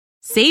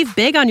Save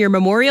big on your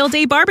Memorial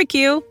Day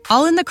barbecue,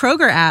 all in the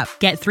Kroger app.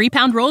 Get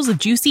 3-pound rolls of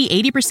juicy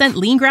 80%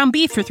 lean ground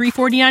beef for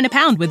 $3.49 a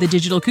pound with a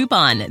digital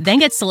coupon. Then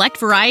get select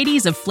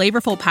varieties of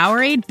flavorful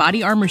Powerade,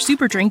 Body Armor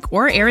Super Drink,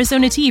 or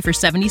Arizona tea for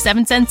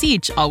 77 cents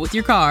each, all with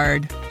your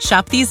card.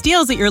 Shop these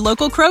deals at your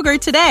local Kroger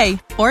today,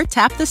 or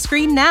tap the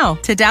screen now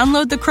to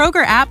download the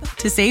Kroger app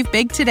to save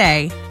big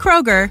today.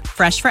 Kroger,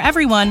 fresh for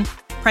everyone.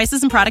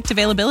 Prices and product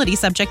availability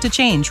subject to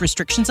change.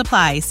 Restrictions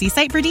apply. See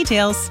site for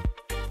details.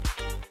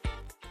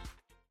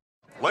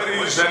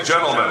 Ladies and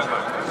gentlemen,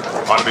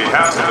 on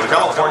behalf of the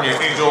California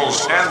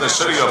Angels and the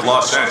City of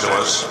Los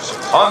Angeles,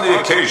 on the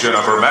occasion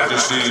of Her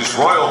Majesty's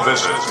royal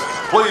visit,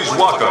 please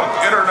welcome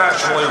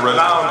internationally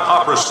renowned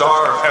opera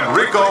star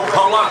Enrico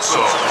Palazzo.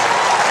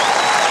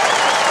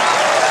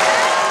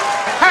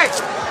 Hey,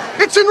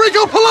 it's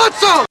Enrico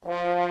Palazzo!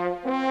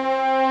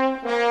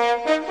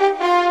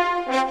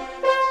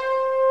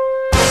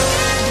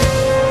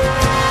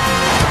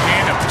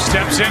 Hannum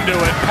steps into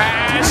it,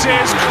 pass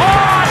is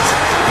caught!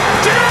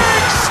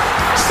 Diggs!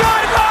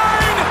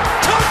 Sideline!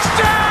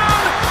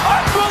 Touchdown!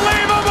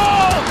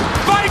 Unbelievable!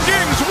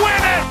 Vikings win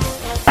it!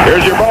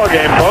 Here's your ball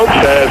game, folks,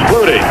 as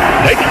Flutie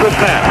takes the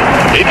snap.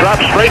 He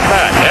drops straight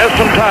back, has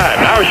some time.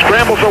 Now he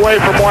scrambles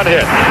away from one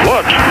hit.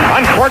 Looks,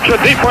 uncorks a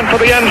deep one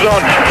for the end zone.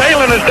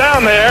 Phelan is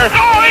down there.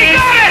 Oh, he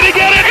got it! He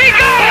got it! He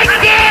got it!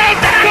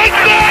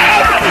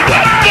 Touchdown!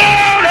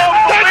 Touchdown!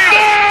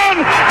 Touchdown! Touchdown!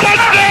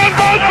 Touchdown,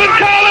 Boston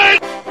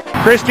College!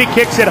 Christie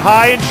kicks it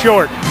high and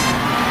short.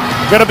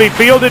 Going to be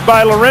fielded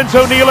by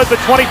Lorenzo Neal at the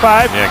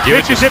 25.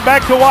 Pitches it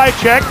back to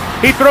Wycheck.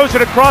 He throws it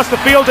across the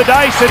field to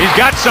Dyson. He's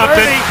got something.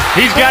 30,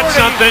 He's got 40,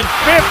 something.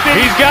 50.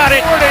 He's got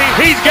it. 40,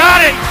 He's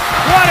got it.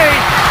 20,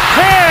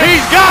 10.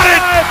 He's got it.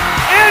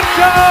 End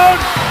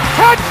zone.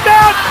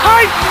 Touchdown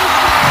Titans.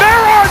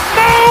 There are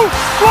no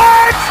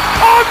flags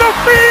on the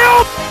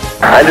field.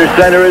 Under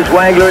center is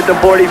Wangler at the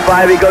 45.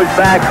 He goes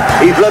back.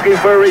 He's looking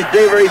for a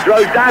receiver. He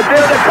throws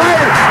downfield to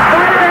Carter.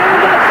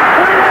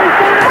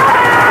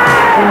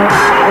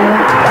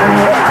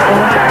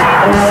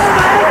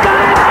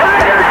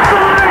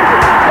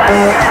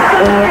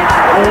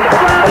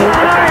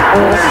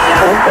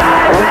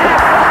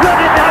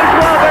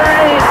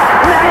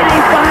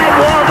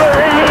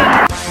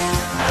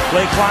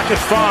 Play clock at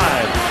 5.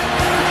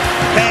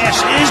 Pass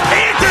is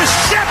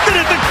intercepted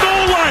at the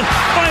goal line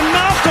by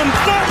Malcolm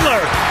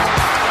Butler.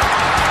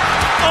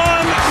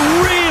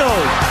 Unreal.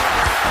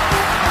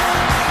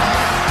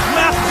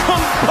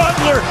 Malcolm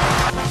Butler.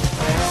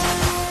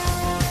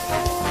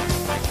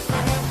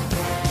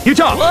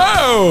 Utah.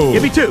 Whoa.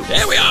 Give me 2.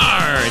 There we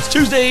are. It's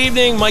Tuesday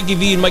evening. Mikey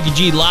V and Mikey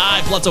G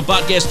live. Palazzo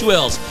Podcast, 2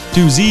 L's,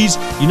 2 Z's.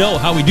 You know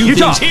how we do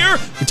Utah. things here.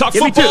 We talk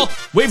Give me football, 2.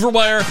 waiver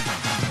wire,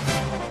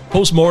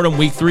 post-mortem,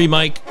 week 3,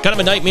 Mike. Kind of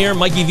a nightmare.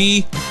 Mikey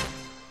V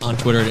on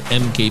Twitter at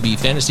MKB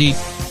Fantasy.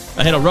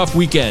 I had a rough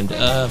weekend.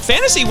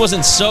 Fantasy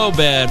wasn't so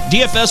bad.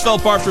 DFS fell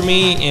apart for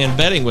me, and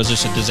betting was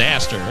just a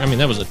disaster. I mean,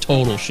 that was a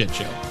total shit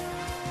show.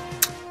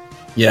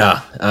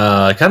 Yeah,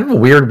 kind of a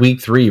weird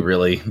week 3,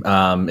 really.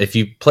 If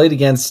you played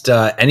against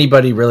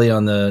anybody really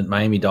on the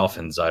Miami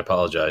Dolphins, I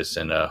apologize,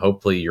 and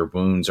hopefully your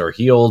wounds are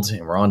healed,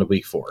 and we're on to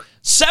week 4.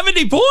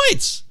 70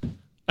 points!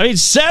 I mean,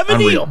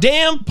 70 Unreal.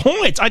 damn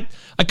points. I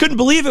couldn't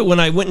believe it when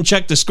I went and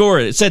checked the score.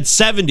 It said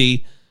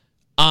 70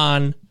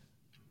 on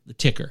the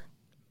ticker.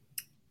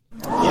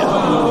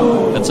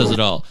 Yeah, that says it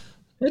all.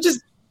 It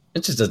just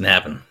doesn't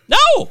happen.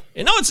 No,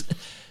 it's.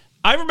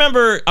 I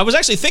remember I was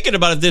actually thinking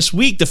about it this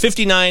week. The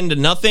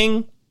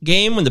 59-0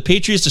 game when the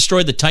Patriots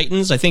destroyed the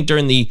Titans. I think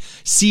during the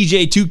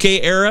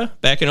CJ2K era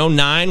back in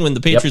 2009 when the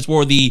Patriots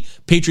wore the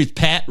Patriots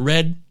Pat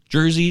red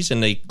jerseys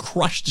and they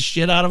crushed the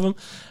shit out of them.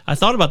 I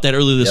thought about that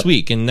earlier this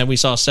week, and then we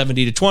saw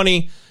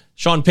 70-20.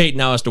 Sean Payton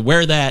now has to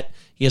wear that.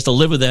 He has to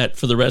live with that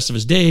for the rest of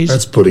his days.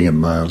 That's putting it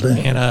mildly.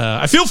 And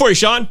I feel for you,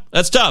 Sean.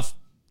 That's tough.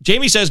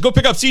 Jamie says, go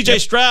pick up CJ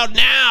Stroud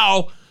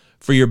now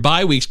for your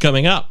bye weeks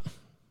coming up.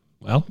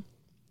 Well,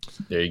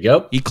 there you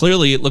go. He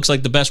clearly, it looks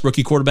like the best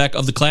rookie quarterback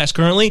of the class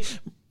currently.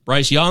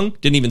 Bryce Young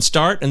didn't even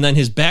start, and then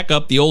his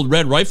backup, the old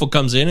Red Rifle,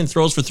 comes in and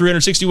throws for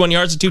 361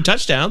 yards and 2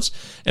 touchdowns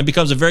and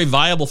becomes a very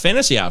viable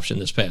fantasy option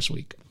this past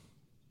week.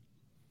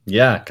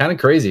 Yeah, kind of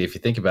crazy if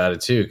you think about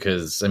it, too,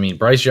 because, I mean,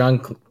 Bryce Young,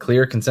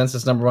 clear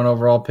consensus number 1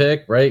 overall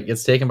pick, right?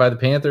 Gets taken by the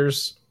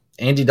Panthers.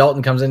 Andy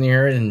Dalton comes in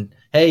here and,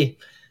 hey,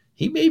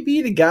 he may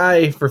be the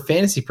guy for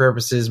fantasy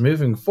purposes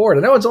moving forward.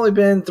 I know it's only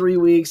been 3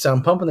 weeks, so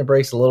I'm pumping the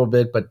brakes a little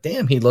bit, but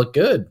damn, he looked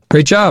good.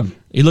 Great job.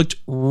 He looked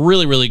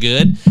really, really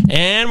good.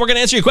 And we're going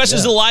to answer your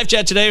questions in the live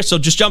chat today, so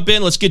just jump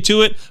in. Let's get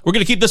to it. We're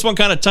going to keep this one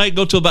kind of tight,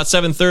 go to about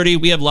 7:30.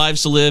 We have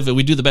lives to live, and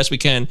we do the best we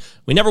can.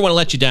 We never want to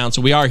let you down,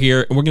 so we are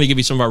here, and we're going to give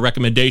you some of our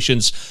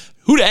recommendations.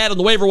 Who to add on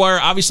the waiver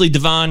wire? Obviously,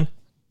 Devon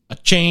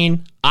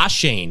Achane,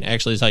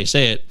 actually is how you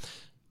say it.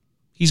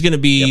 He's going to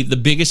be the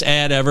biggest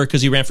ad ever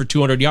because he ran for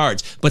 200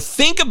 yards. But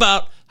think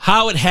about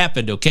how it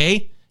happened,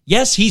 okay?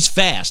 Yes, he's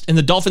fast, and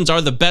the Dolphins are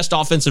the best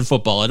offense in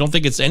football. I don't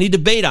think it's any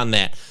debate on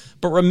that.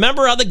 But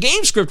remember how the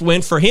game script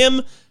went for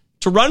him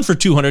to run for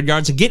 200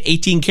 yards and get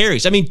 18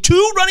 carries. I mean,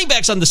 2 running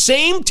backs on the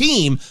same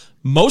team,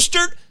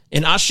 Mostert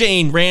and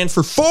Ashane ran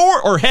for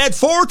had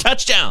 4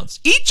 touchdowns,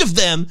 each of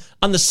them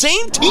on the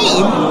same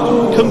team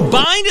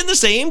combined in the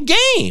same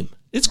game.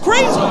 It's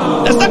crazy.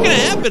 That's not going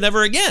to happen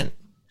ever again.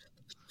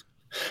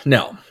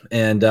 No.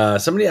 And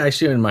somebody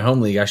actually in my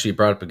home league actually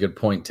brought up a good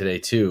point today,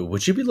 too.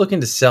 Would you be looking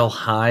to sell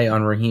high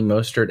on Raheem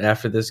Mostert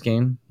after this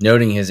game,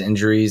 noting his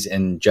injuries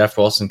and Jeff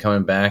Wilson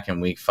coming back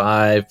in week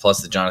 5,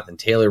 plus the Jonathan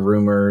Taylor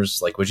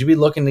rumors? Like, would you be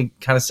looking to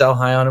kind of sell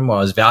high on him? Well,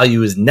 his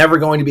value is never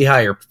going to be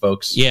higher,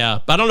 folks. Yeah,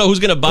 but I don't know who's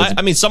going to buy it.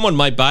 I mean, someone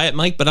might buy it,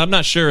 Mike, but I'm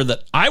not sure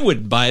that I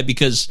would buy it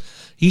because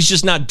he's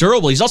just not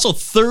durable. He's also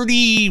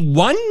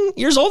 31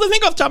 years old, I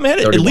think, off the top of my head.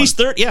 31. At least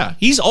 30. Yeah,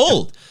 he's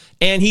old.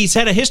 And he's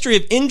had a history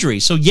of injury.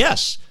 So,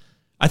 yes,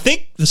 I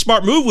think the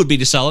smart move would be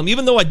to sell him,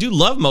 even though I do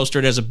love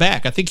Mostert as a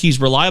back. I think he's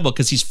reliable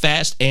because he's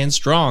fast and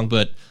strong,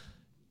 but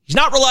he's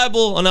not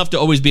reliable enough to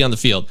always be on the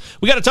field.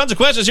 We got a tons of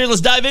questions here. Let's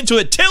dive into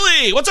it.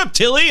 Tilly, what's up,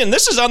 Tilly? And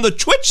this is on the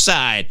Twitch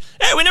side.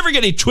 Hey, we never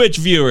get any Twitch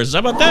viewers. How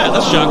about that?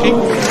 That's shocking.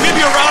 Give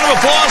you a round of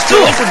applause,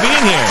 Tilly, for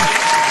being here.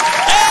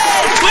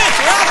 Hey, Twitch,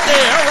 you're out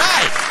there. All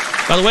right.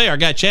 By the way, our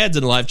guy Chad's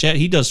in the live chat.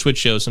 He does Twitch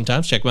shows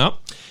sometimes. Check him out.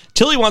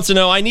 Tilly wants to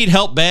know, I need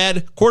help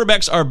bad.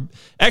 Quarterbacks are...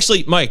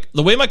 Actually, Mike,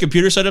 the way my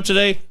computer's set up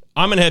today,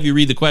 I'm going to have you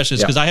read the questions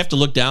because I have to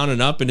look down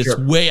and up, and it's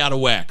way out of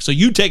whack. So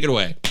you take it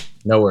away.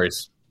 No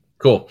worries.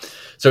 Cool.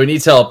 So he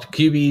needs help.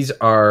 QBs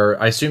are,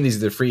 I assume these are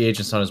the free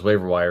agents on his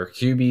waiver wire.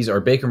 QBs are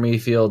Baker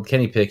Mayfield,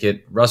 Kenny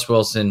Pickett, Russ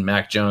Wilson,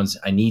 Mac Jones.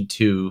 I need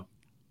 2.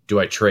 Do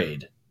I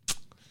trade?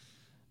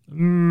 Why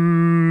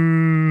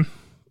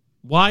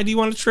do you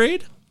want to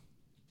trade?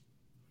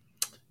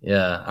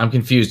 Yeah, I'm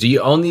confused. Do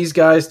you own these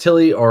guys,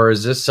 Tilly, or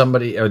is this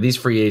somebody? Are these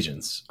free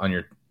agents on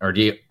your? Or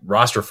do you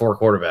roster 4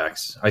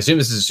 quarterbacks? I assume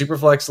this is a super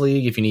flex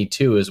league. If you need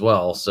 2 as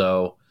well,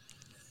 so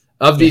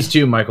of these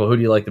 2, Michael, who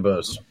do you like the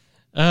most?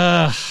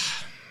 I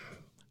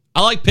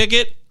like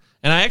Pickett,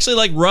 and I actually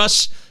like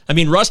Russ. I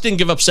mean, Russ didn't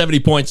give up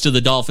 70 points to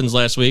the Dolphins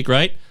last week,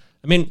 right?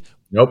 I mean,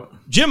 nope.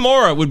 Jim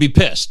Mora would be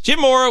pissed.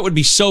 Jim Mora would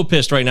be so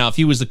pissed right now if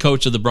he was the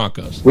coach of the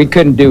Broncos. We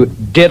couldn't do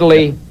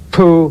diddly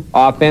poo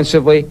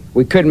offensively.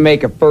 We couldn't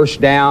make a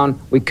first down.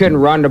 We couldn't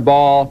run the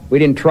ball. We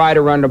didn't try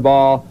to run the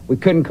ball. We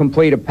couldn't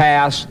complete a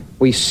pass.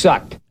 We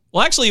sucked.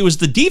 Well, actually, it was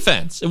the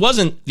defense. It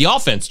wasn't the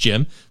offense,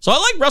 Jim. So I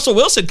like Russell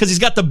Wilson because he's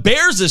got the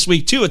Bears this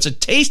week, too. It's a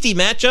tasty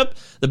matchup.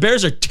 The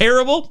Bears are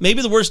terrible,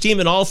 maybe the worst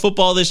team in all of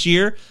football this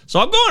year. So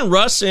I'm going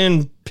Russ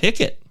and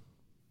Pickett.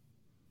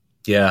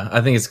 Yeah, I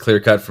think it's clear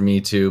cut for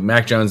me, too.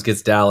 Mac Jones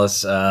gets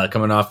Dallas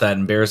coming off that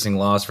embarrassing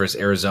loss versus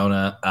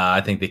Arizona.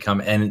 I think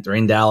they're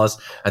in Dallas.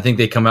 I think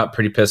they come out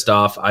pretty pissed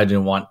off.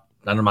 I'm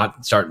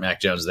not starting Mac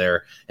Jones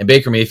there. And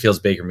Baker Mayfield's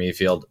Baker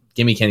Mayfield.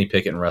 Give me Kenny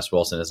Pickett and Russ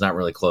Wilson. It's not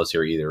really close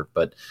here either.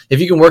 But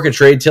if you can work a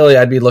trade, Tilly,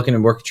 I'd be looking to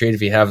work a trade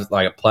if you have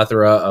like a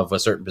plethora of a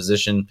certain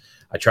position.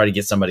 I try to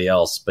get somebody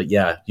else. But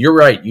yeah, you're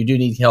right. You do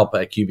need help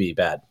at QB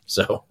bad.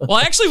 So well,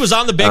 I actually was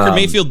on the Baker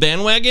Mayfield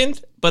bandwagon,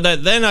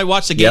 but then I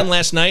watched the game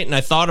last night and I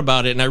thought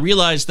about it and I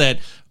realized that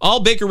all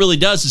Baker really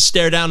does is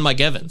stare down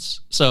Mike Evans.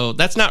 So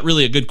that's not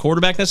really a good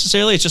quarterback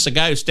necessarily. It's just a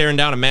guy who's staring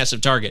down a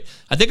massive target.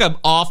 I think I'm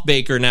off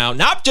Baker now,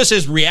 not just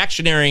as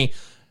reactionary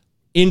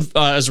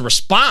as a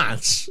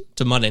response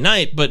to Monday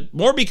night, but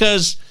more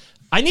because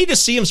I need to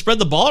see him spread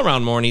the ball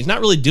around more, and he's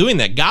not really doing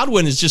that.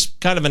 Godwin is just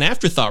kind of an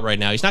afterthought right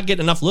now. He's not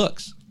getting enough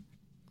looks.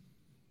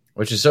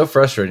 Which is so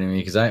frustrating to me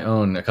because I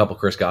own a couple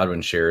Chris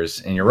Godwin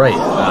shares, and you're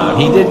right.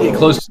 He did get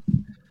close.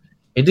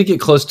 He did get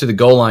close to the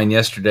goal line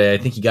yesterday. I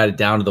think he got it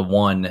down to the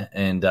 1,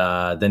 and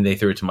then they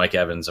threw it to Mike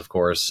Evans, of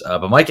course.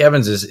 But Mike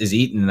Evans is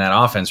eating in that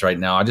offense right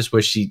now. I just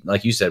wish he,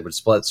 like you said, would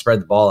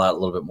spread the ball out a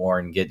little bit more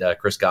and get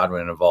Chris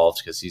Godwin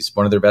involved because he's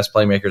one of their best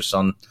playmakers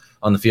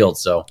on the field.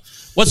 So,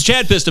 what's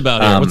Chad pissed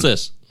about here? What's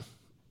this?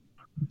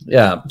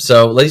 Yeah,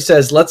 so he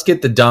says, let's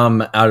get the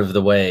dumb out of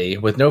the way.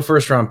 With no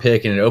first-round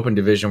pick in an open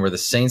division where the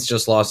Saints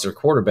just lost their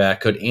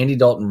quarterback, could Andy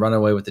Dalton run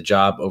away with the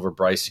job over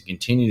Bryce and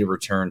continue to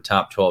return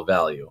top 12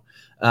 value?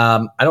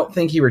 I don't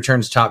think he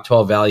returns top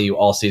 12 value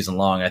all season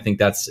long. I think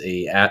that's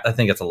a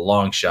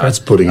long shot. That's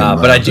putting him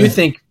but I do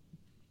think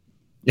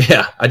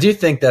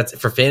that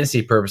for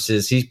fantasy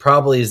purposes, he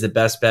probably is the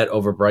best bet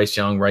over Bryce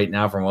Young right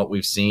now from what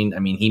we've seen. I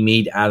mean, he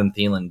made Adam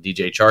Thielen and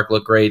DJ Chark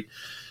look great.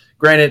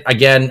 Granted,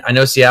 again, I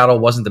know Seattle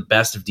wasn't the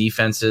best of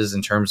defenses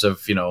in terms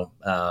of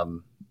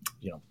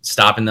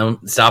stopping them.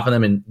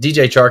 And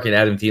DJ Chark and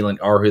Adam Thielen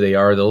are who they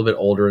are. They're a little bit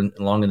older and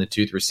long in the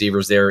tooth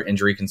receivers. There,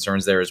 injury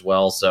concerns there as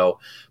well. So,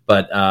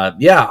 but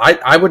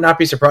I would not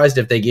be surprised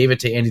if they gave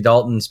it to Andy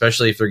Dalton,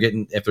 especially if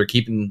they're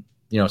keeping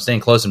staying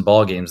close in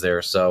ball games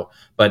there. So,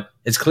 but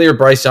it's clear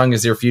Bryce Young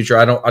is their future.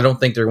 I don't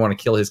think they want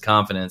to kill his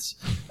confidence,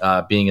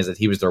 being as that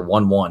he was their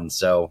 1-1.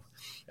 So.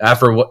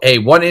 After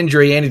one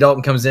injury, Andy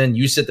Dalton comes in,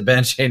 you sit the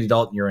bench, Andy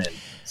Dalton, you're in.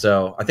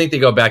 So I think they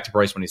go back to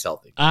Bryce when he's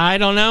healthy. I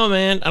don't know,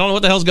 man. I don't know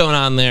what the hell's going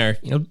on there.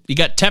 You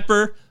got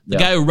Tepper, the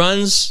guy who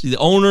runs, the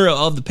owner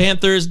of the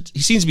Panthers.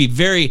 He seems to be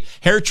very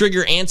hair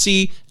trigger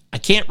antsy. I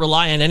can't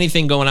rely on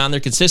anything going on there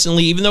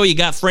consistently, even though you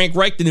got Frank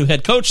Reich, the new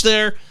head coach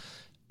there.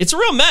 It's a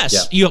real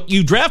mess. Yeah.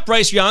 You draft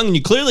Bryce Young, and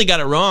you clearly got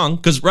it wrong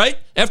because, right,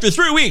 after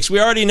 3 weeks, we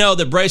already know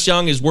that Bryce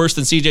Young is worse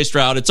than C.J.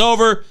 Stroud. It's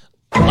over.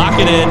 Lock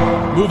it in.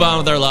 Move on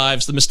with our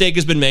lives. The mistake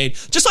has been made.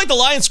 Just like the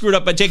Lions screwed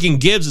up by taking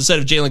Gibbs instead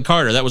of Jalen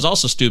Carter. That was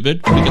also stupid.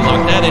 We can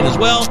lock that in as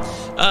well.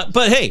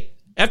 But hey,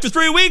 after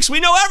 3 weeks, we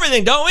know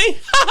everything, don't we?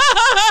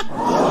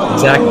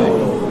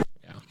 Exactly.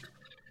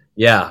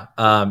 Yeah.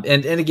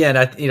 And again,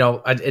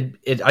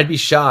 I'd be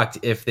shocked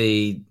if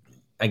they,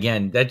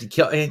 again, I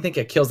think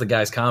it kills the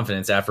guy's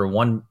confidence after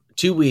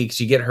 2 weeks.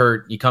 You get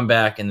hurt, you come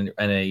back, and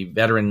a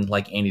veteran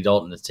like Andy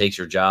Dalton that takes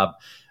your job.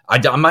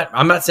 I'm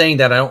not saying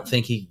that I don't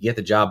think he can get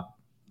the job.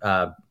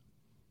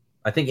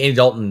 I think Andy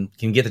Dalton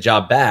can get the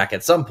job back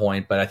at some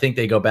point, but I think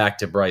they go back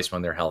to Bryce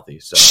when they're healthy.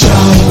 So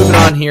moving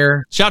on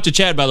here. Shout out to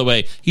Chad, by the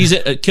way. He's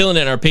killing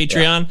it in our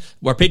Patreon.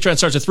 Yeah. Our Patreon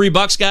starts at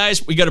 $3,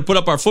 guys. We got to put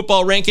up our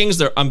football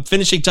rankings. I'm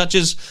finishing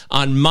touches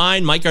on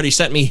mine. Mike already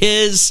sent me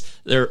his.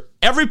 They're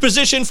every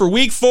position for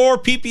week 4,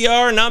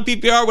 PPR,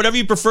 non-PPR, whatever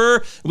you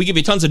prefer. We give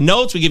you tons of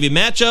notes. We give you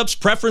matchups,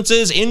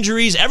 preferences,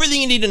 injuries,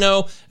 everything you need to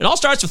know. It all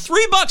starts with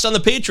 $3 on the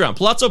Patreon.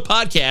 Palazzo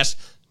Podcast.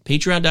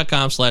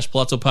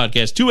 Patreon.com/Palazzo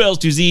Podcast. 2 L's,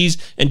 2 Z's.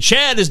 And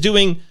Chad is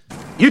doing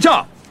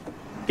Utah.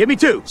 Give me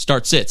 2.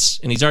 Start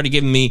sits. And he's already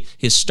given me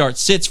his start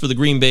sits for the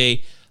Green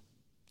Bay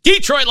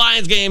Detroit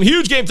Lions game.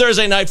 Huge game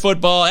Thursday Night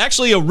Football.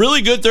 Actually, a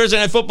really good Thursday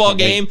Night Football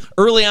game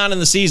early on in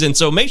the season.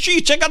 So make sure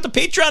you check out the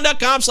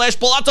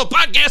Patreon.com/Palazzo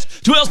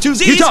Podcast. 2 L's, 2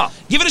 Z's. Utah.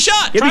 Give it a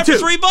shot. Try for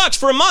 $3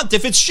 for a month.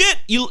 If it's shit,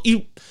 you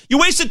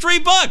wasted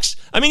 $3.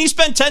 I mean, you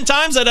spend 10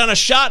 times that on a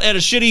shot at a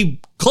shitty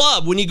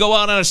club when you go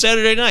out on a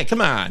Saturday night.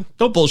 Come on.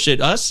 Don't bullshit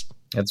us.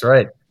 That's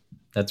right.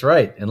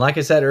 And like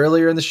I said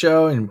earlier in the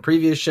show and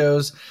previous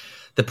shows,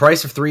 the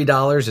price of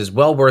 $3 is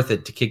well worth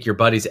it to kick your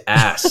buddy's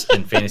ass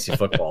in fantasy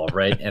football,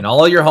 right? And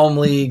all your home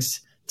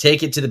leagues,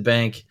 take it to the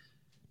bank.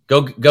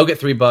 Go get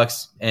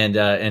 $3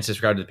 and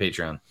subscribe to the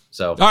Patreon.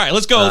 So, all right,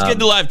 let's go. Let's get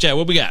into live chat.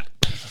 What we got?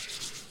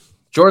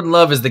 Jordan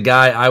Love is the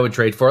guy I would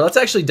trade for. Let's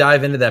actually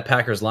dive into that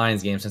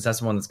Packers-Lions game since that's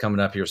the one that's coming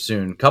up here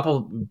soon.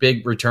 Couple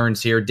big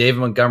returns here. David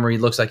Montgomery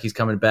looks like he's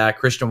coming back.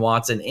 Christian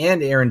Watson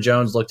and Aaron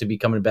Jones look to be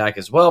coming back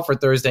as well for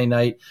Thursday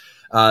night.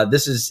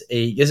 This is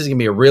going to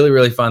be a really,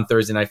 really fun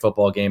Thursday night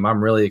football game.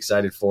 I'm really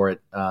excited for it.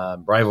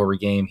 Rivalry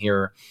game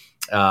here.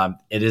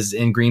 It is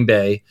in Green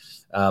Bay.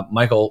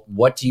 Michael,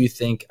 what do you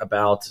think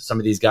about some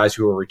of these guys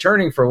who are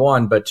returning for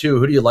one, but two,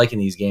 who do you like in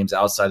these games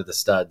outside of the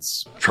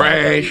studs?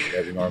 Trash,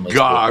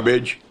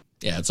 garbage.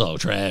 Yeah, it's all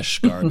trash,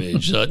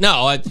 garbage.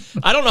 No, I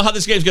don't know how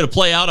this game's going to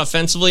play out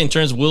offensively in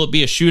terms of will it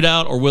be a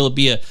shootout or will it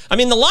be I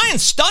mean, the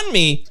Lions stunned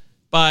me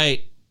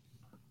by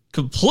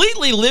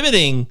completely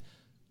limiting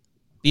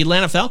the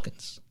Atlanta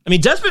Falcons. I mean,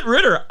 Desmond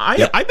Ridder, I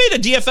made a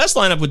DFS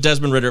lineup with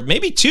Desmond Ridder,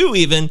 maybe 2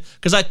 even,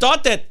 because I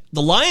thought that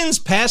the Lions'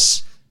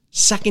 pass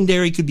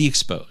secondary could be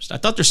exposed. I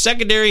thought their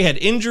secondary had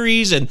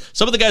injuries, and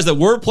some of the guys that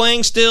were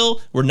playing still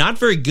were not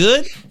very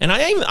good. And I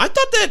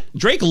thought that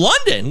Drake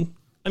London,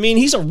 I mean,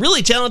 he's a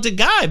really talented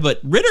guy, but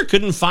Ridder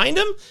couldn't find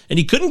him, and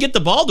he couldn't get the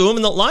ball to him,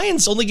 and the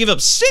Lions only give up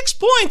 6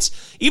 points,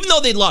 even though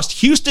they lost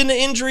Houston to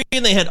injury,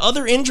 and they had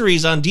other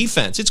injuries on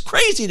defense. It's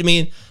crazy to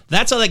me.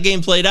 That's how that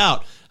game played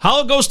out. How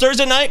it goes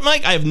Thursday night,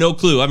 Mike, I have no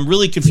clue. I'm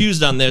really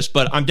confused on this,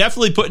 but I'm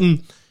definitely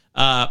putting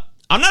I'm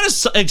not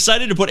as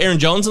excited to put Aaron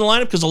Jones in the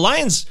lineup because the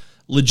Lions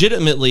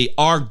legitimately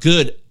are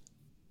good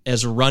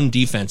as a run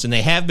defense, and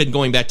they have been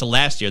going back to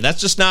last year.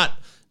 That's just not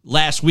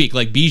last week,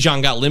 like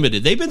Bijan got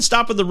limited. They've been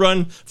stopping the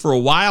run for a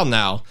while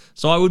now.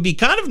 So I would be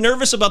kind of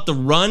nervous about the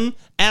run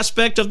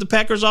aspect of the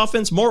Packers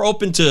offense, more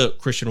open to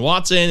Christian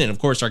Watson and, of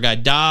course, our guy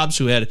Dobbs,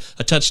 who had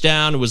a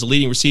touchdown and was a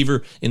leading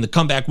receiver in the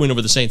comeback win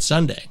over the Saints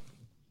Sunday.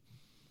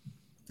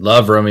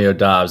 Love Romeo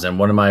Dobbs, and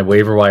one of my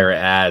waiver wire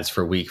ads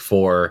for week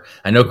 4.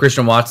 I know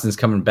Christian Watson's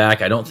coming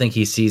back. I don't think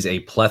he sees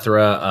a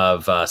plethora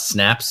of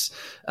snaps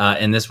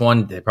in this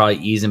one. They probably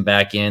ease him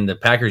back in. The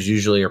Packers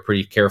usually are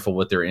pretty careful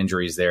with their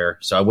injuries there,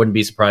 so I wouldn't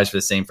be surprised for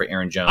the same for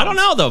Aaron Jones. I don't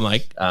know, though,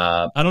 Mike.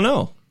 I don't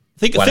know.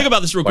 Think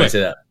about this real quick.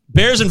 Say that?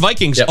 Bears and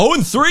Vikings,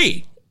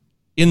 0-3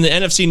 in the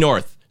NFC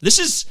North. This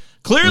is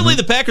clearly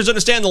the Packers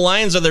understand the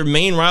Lions are their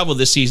main rival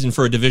this season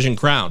for a division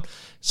crown.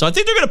 So I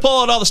think they're going to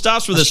pull out all the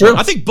stops for this one.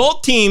 I think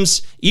both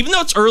teams, even though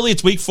it's early,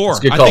 it's week 4,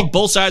 I think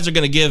both sides are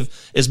going to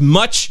give as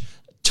much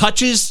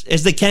touches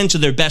as they can to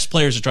their best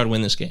players to try to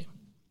win this game.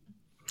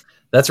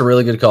 That's a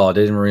really good call. I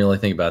didn't really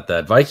think about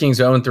that. Vikings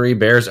 0-3,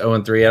 Bears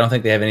 0-3. I don't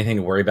think they have anything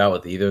to worry about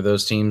with either of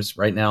those teams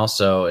right now.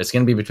 So it's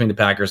going to be between the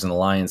Packers and the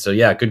Lions. So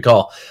yeah, good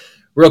call.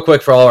 Real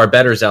quick for all our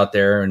bettors out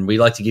there, and we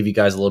like to give you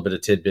guys a little bit of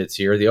tidbits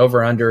here. The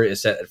over-under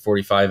is set at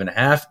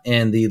 45.5,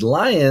 and the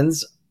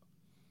Lions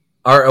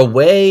are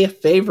away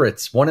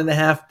favorites,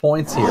 1.5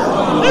 points here.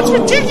 That's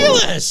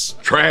ridiculous.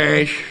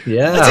 Trash.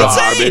 Yeah.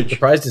 That's insane.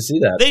 Surprised to see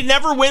that. They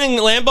never win in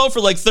Lambeau for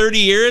like 30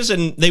 years,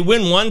 and they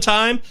win one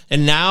time,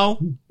 and now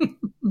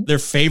they're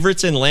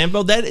favorites in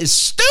Lambeau. That is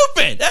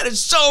stupid. That is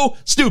so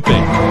stupid.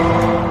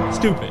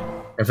 Stupid.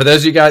 And for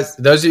those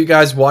of you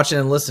guys watching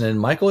and listening,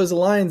 Michael is a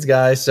Lions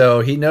guy,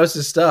 so he knows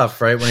his stuff,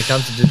 right, when it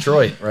comes to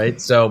Detroit,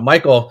 right? So,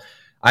 Michael,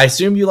 I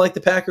assume you like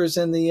the Packers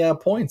and the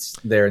points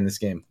there in this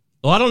game.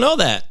 Well, I don't know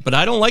that, but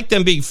I don't like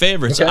them being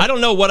favorites. Okay. I don't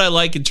know what I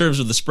like in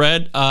terms of the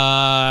spread.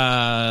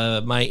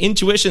 My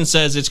intuition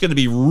says it's going to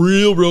be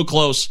real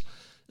close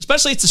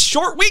Especially it's a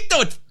short week,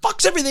 though. It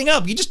fucks everything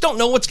up. You just don't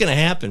know what's going to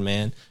happen,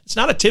 man. It's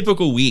not a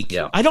typical week.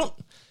 Yeah.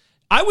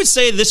 I would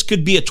say this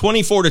could be a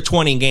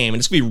 24-20 game,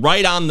 and it's going to be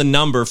right on the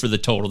number for the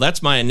total.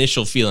 That's my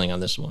initial feeling on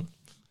this one.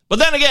 But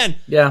then again,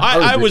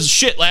 I was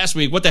shit last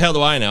week. What the hell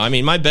do I know? I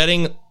mean, my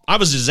betting, I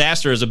was a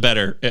disaster as a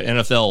bettor at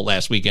NFL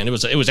last weekend. It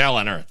was hell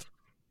on earth.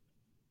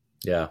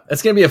 Yeah,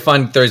 it's going to be a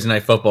fun Thursday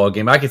night football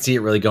game. I could see it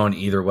really going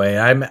either way.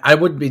 I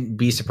would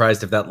be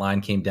surprised if that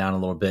line came down a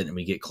little bit and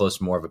we get close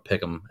to more of a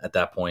pick 'em at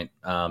that point.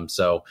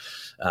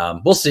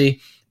 We'll see.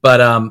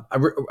 But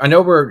I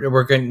know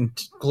we're getting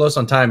close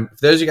on time. If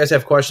those of you guys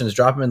have questions,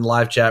 drop them in the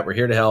live chat. We're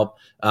here to help.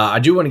 I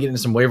do want to get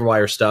into some waiver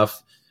wire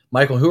stuff.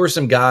 Michael, who are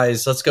some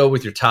guys? Let's go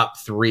with your top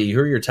three.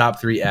 Who are your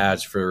top three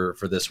ads for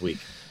this week?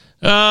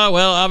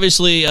 Well,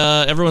 obviously,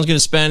 everyone's going to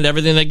spend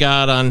everything they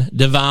got on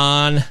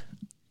Devon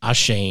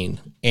Achane.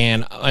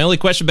 And my only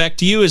question back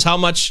to you is how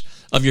much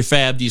of your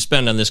fab do you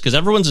spend on this? Because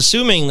everyone's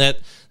assuming that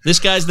this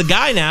guy's the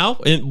guy now.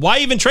 And why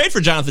even trade for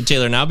Jonathan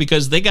Taylor now?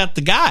 Because they got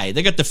the guy.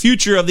 They got the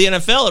future of the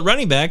NFL at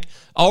running back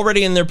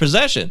already in their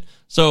possession.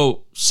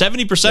 So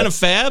 70% of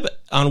fab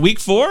on week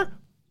 4?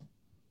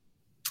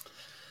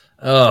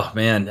 Oh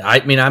man,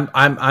 I mean,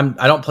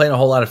 I don't play in a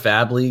whole lot of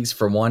fab leagues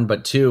for one,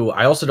 but two,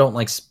 I also don't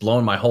like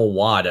blowing my whole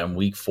wad on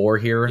week 4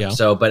 here. Yeah.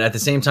 So, but at the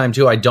same time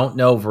too, I don't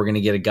know if we're going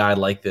to get a guy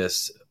like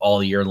this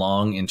all year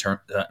long in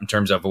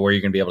terms of where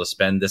you're going to be able to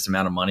spend this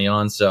amount of money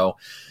on. So,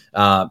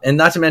 and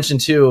not to mention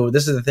too,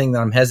 this is the thing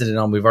that I'm hesitant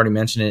on. We've already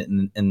mentioned it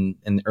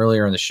in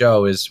earlier in the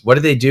show is what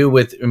do they do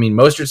with, I mean,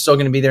 Mostert's still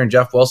going to be there and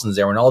Jeff Wilson's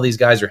there when all these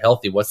guys are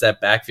healthy. What's that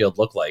backfield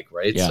look like?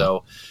 Right. Yeah.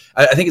 So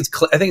I think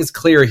it's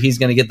clear he's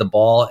going to get the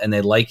ball and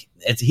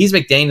he's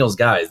McDaniel's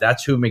guys.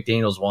 That's who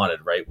McDaniel's wanted,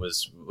 right?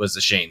 Was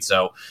Achane.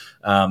 So,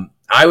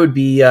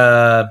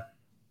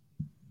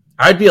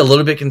 I'd be a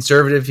little bit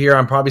conservative here.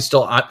 I'm probably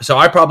so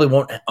I probably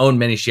won't own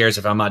many shares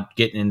if I'm not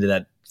getting into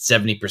that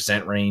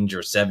 70% range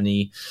or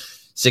 60,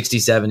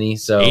 70.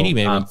 So 80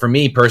 maybe. For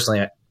me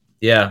personally,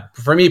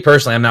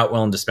 I'm not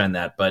willing to spend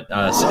that. But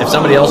if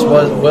somebody else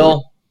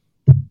will,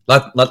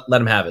 let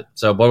them have it.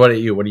 So what about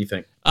you? What do you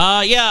think?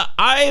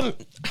 I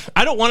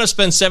don't want to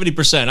spend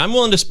 70%. I'm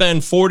willing to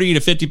spend 40 to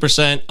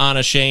 50% on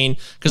Achane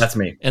because that's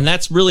me, and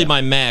that's really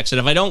my max. And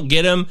if I don't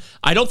get him,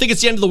 I don't think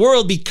it's the end of the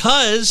world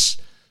because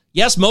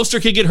yes,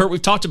 Mostert could get hurt.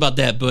 We've talked about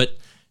that, but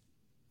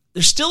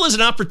there still is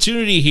an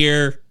opportunity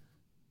here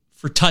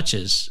for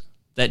touches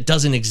that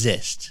doesn't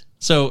exist.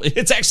 So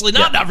it's actually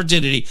not an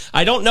opportunity.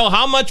 I don't know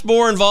how much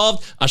more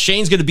involved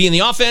Shane's going to be in the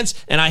offense,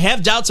 and I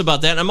have doubts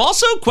about that. And I'm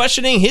also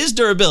questioning his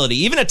durability.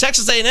 Even at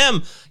Texas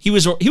A&M, he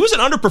was an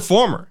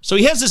underperformer. So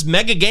he has this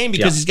mega game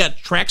because he's got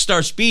track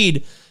star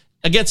speed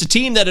against a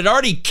team that had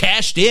already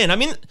cashed in. I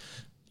mean,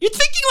 you're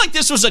thinking like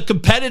this was a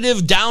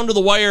competitive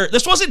down-to-the-wire.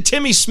 This wasn't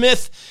Timmy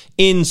Smith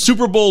in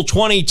Super Bowl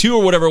 22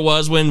 or whatever it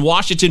was when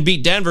Washington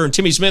beat Denver and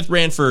Timmy Smith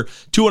ran for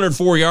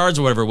 204 yards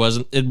or whatever it was,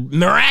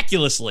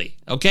 miraculously,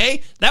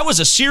 okay? That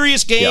was a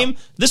serious game.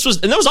 Yeah.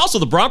 That was also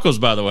the Broncos,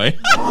 by the way. Isn't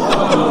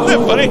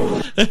that funny?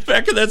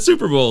 Back in that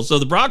Super Bowl. So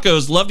the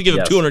Broncos love to give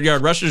up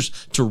 200-yard rushers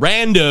to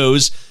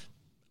randos.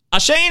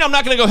 Achane, I'm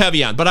not going to go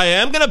heavy on, but I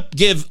am going to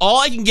give all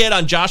I can get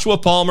on Joshua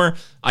Palmer.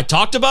 I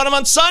talked about him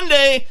on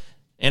Sunday.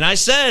 And I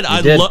said,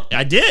 I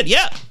did,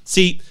 yeah.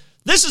 See,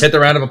 this is... Hit the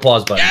round of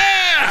applause button. Yeah!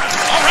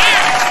 All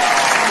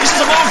right! This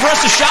is a moment for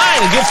us to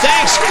shine and give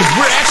thanks because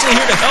we're actually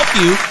here to help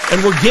you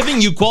and we're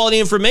giving you quality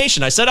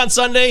information. I said on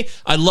Sunday,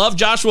 I love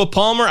Joshua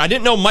Palmer. I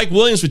didn't know Mike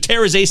Williams would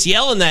tear his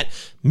ACL in that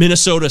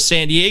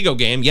Minnesota-San Diego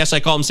game. Yes, I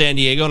call him San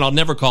Diego, and I'll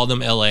never call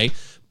them L.A.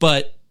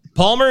 But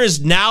Palmer is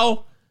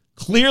now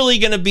clearly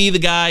going to be the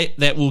guy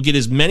that will get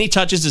as many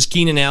touches as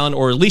Keenan Allen,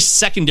 or at least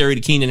secondary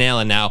to Keenan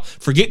Allen now.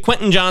 Forget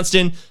Quentin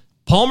Johnston.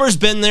 Palmer's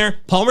been there.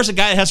 Palmer's a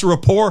guy that has a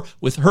rapport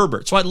with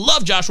Herbert. So I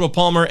love Joshua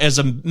Palmer as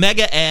a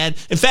mega ad.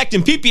 In fact,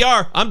 in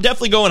PPR, I'm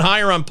definitely going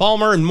higher on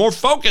Palmer and more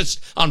focused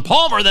on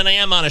Palmer than I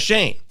am on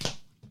Achane.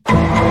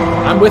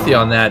 I'm with you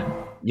on that.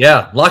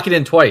 Yeah, lock it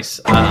in twice.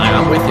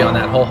 I'm with you on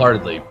that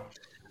wholeheartedly.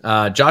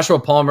 Joshua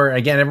Palmer,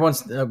 again,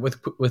 everyone's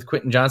with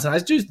Quentin Johnson. I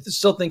do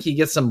still think he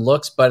gets some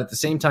looks, but at the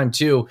same time,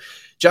 too,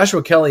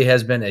 Joshua Kelly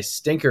has been a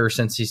stinker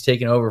since he's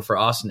taken over for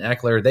Austin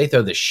Eckler. They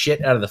throw the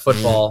shit out of the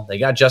football. They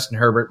got Justin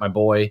Herbert, my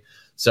boy.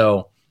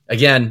 So,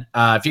 again,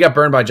 if you got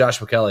burned by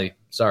Joshua Kelly,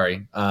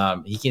 sorry.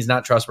 He's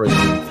not trustworthy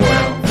moving forward.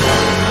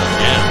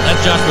 Yeah,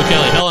 that's Joshua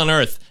Kelly. Hell on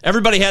earth.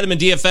 Everybody had him in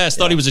DFS,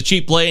 thought he was a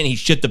cheap play, and he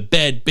shit the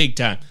bed big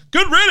time.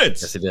 Good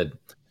riddance. Yes, he did.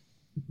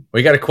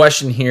 We got a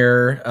question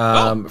here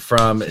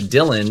from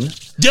Dylan.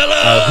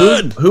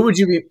 Dylan!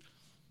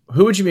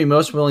 Who would you be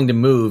most willing to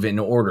move in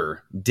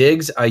order?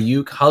 Diggs,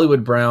 Ayuk,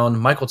 Hollywood Brown,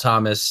 Michael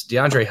Thomas,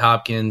 DeAndre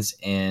Hopkins,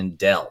 and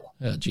Dell.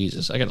 Oh,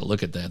 Jesus. I got to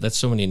look at that. That's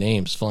so many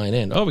names flying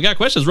in. Oh, we got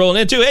questions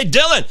rolling in, too. Hey,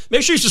 Dylan,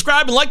 make sure you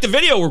subscribe and like the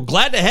video. We're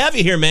glad to have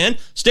you here, man.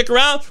 Stick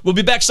around. We'll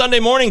be back Sunday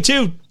morning,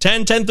 too.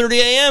 10:30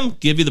 a.m.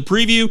 Give you the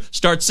preview,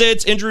 start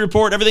sits, injury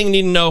report, everything you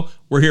need to know.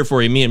 We're here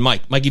for you, me and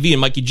Mike. Mikey V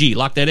and Mikey G.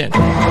 Lock that in.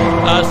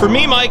 For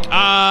me, Mike,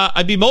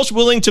 I'd be most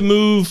willing to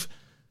move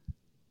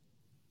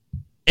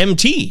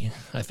MT,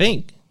 I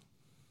think.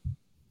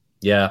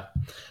 Yeah.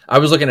 I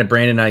was looking at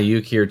Brandon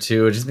Ayuk here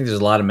too. I just think there's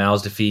a lot of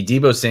mouths to feed.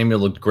 Deebo Samuel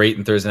looked great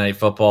in Thursday Night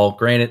Football.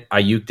 Granted,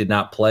 Ayuk did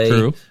not play.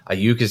 True.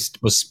 Ayuk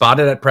was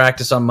spotted at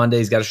practice on Monday.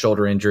 He's got a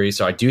shoulder injury,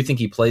 so I do think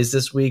he plays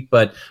this week.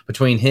 But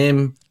between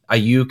him,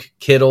 Ayuk,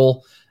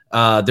 Kittle,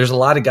 there's a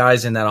lot of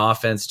guys in that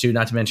offense too,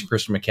 not to mention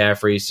Christian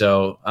McCaffrey.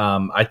 So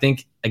I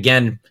think,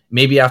 again,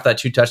 maybe after that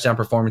 2 touchdown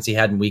performance he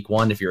had in week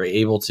 1, if you're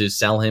able to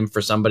sell him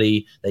for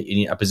somebody that you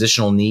need a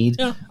positional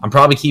need, I'm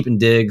probably keeping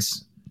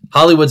Diggs.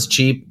 Hollywood's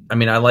cheap. I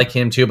mean, I like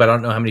him too, but I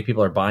don't know how many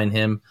people are buying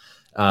him.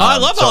 I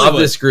love Hollywood. Of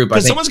this group,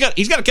 because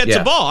he's got to catch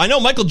the ball. I know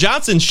Michael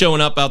Johnson's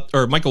showing up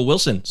or Michael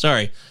Wilson,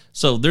 sorry.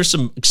 So there's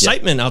some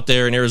excitement out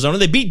there in Arizona.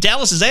 They beat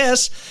Dallas's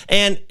ass,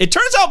 and it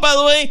turns out, by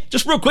the way,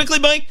 just real quickly,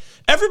 Mike,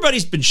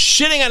 everybody's been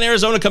shitting on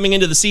Arizona coming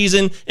into the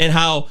season and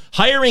how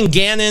hiring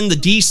Gannon, the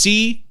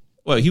DC,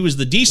 well, he was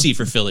the DC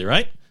for Philly,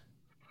 right?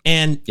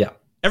 And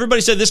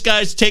everybody said this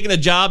guy's taking a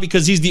job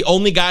because he's the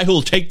only guy who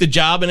will take the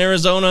job in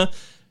Arizona.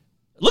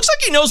 Looks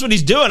like he knows what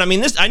he's doing. I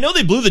mean, I know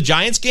they blew the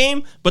Giants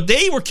game, but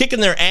they were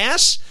kicking their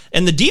ass,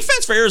 and the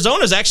defense for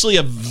Arizona is actually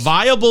a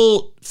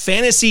viable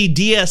fantasy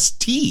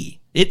DST.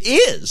 It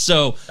is.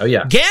 So,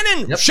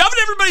 Gannon, shove it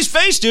in everybody's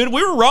face, dude.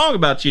 We were wrong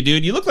about you,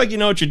 dude. You look like you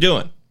know what you're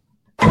doing.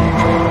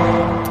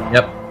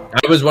 Yep.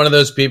 I was one of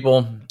those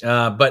people.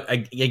 But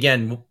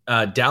again,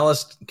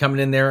 Dallas coming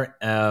in there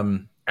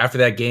after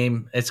that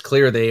game, it's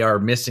clear they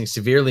are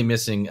severely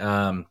missing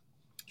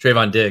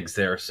Trayvon Diggs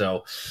there.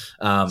 So,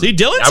 see,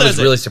 Dylan I was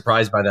really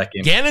surprised by that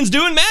game. Gannon's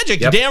doing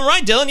magic. You're damn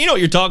right, Dylan. You know what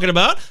you're talking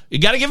about. You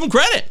got to give him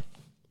credit.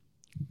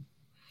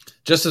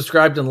 Just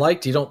subscribed and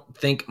liked. You don't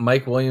think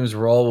Mike Williams'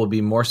 role will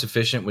be more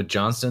sufficient with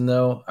Johnston,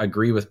 though? I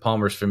agree with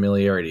Palmer's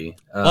familiarity.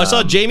 I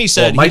saw Jamie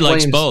said he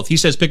likes both. He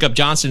says pick up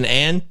Johnston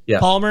and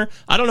Palmer.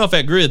 I don't know if I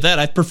agree with that.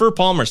 I prefer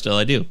Palmer still.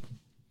 I do.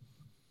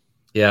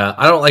 Yeah,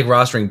 I don't like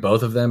rostering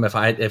both of them. If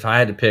I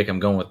had to pick, I'm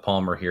going with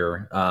Palmer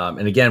here.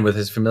 And again, with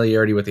his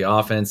familiarity with the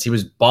offense, he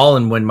was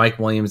balling when Mike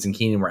Williams and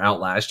Keenan were out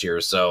last year.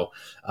 So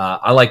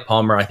I like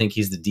Palmer. I think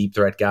he's the deep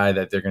threat guy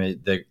that they're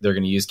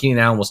gonna use. Keenan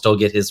Allen will still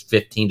get his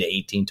 15 to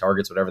 18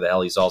 targets, whatever the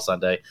hell he saw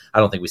Sunday. I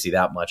don't think we see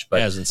that much,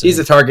 but he's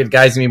the target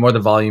guy. He's gonna be more the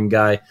volume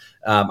guy.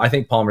 I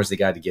think Palmer's the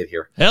guy to get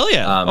here. Hell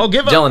yeah!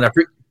 Dylan, I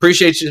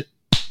appreciate you.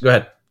 Go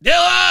ahead,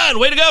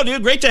 Dylan. Way to go,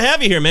 dude. Great to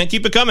have you here, man.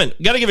 Keep it coming.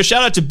 Got to give a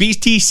shout out to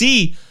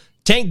BTC.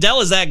 Tank Dell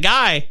is that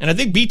guy, and I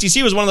think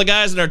BTC was one of the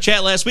guys in our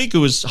chat last week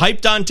who was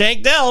hyped on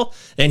Tank Dell,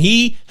 and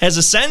he has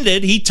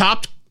ascended. He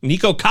topped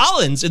Nico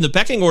Collins in the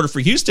pecking order for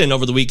Houston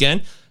over the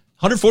weekend.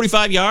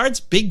 145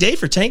 yards, big day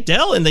for Tank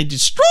Dell, and they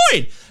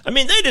destroyed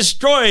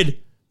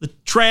the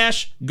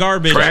trash,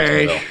 garbage.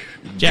 Garbage.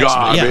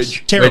 Yes,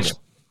 terrible.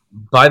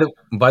 By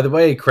the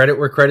way, credit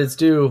where credit's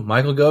due.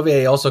 Michael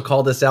Govier also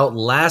called us out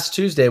last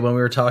Tuesday when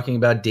we were talking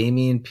about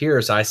Dameon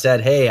Pierce. I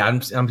said, "Hey, I'm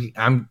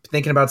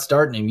thinking about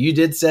starting him." You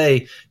did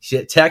say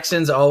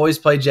Texans always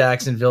play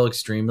Jacksonville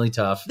extremely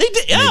tough. They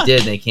did, yeah. And they did.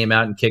 And they came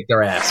out and kicked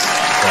their ass.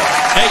 So.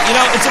 Hey,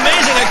 it's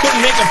amazing I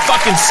couldn't make a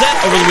fucking set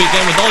over the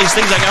weekend with all these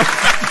things I got.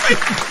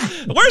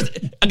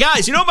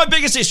 Guys, you know what my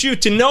biggest issue?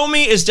 To know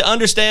me is to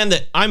understand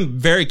that I'm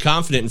very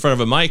confident in front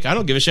of a mic. I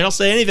don't give a shit. I'll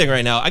say anything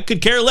right now. I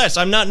could care less.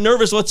 I'm not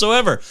nervous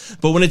whatsoever.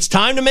 But when it's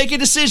time to make a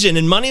decision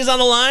and money's on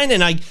the line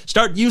and I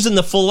start using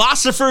the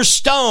philosopher's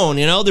stone,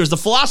 there's the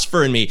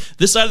philosopher in me.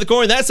 This side of the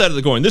coin, that side of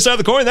the coin. This side of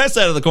the coin, that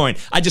side of the coin.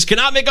 I just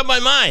cannot make up my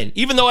mind,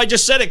 even though I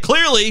just said it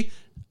clearly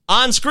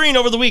on screen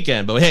over the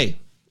weekend. But hey,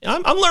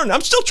 I'm learning.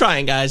 I'm still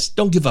trying, guys.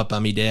 Don't give up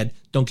on me, Dad.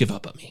 Don't give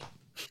up on me.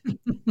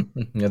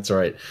 That's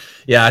right.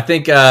 Yeah, I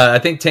think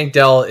Tank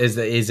Dell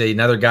is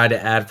another guy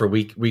to add for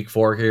week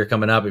 4 here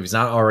coming up. If he's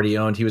not already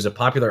owned, he was a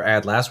popular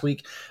ad last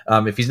week.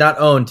 If he's not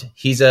owned,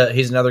 he's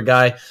another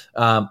guy.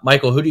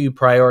 Michael, who do you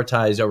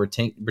prioritize over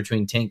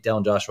between Tank Dell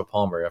and Joshua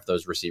Palmer of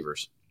those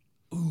receivers?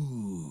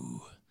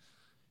 Ooh.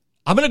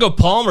 I'm going to go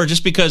Palmer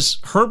just because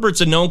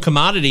Herbert's a known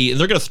commodity and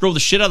they're going to throw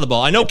the shit out of the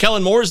ball. I know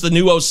Kellen Moore is the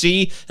new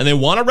OC and they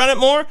want to run it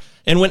more.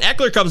 And when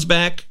Eckler comes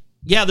back,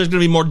 there's going to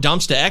be more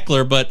dumps to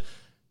Eckler, but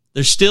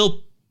I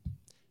still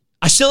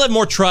have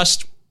more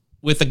trust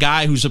with a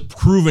guy who's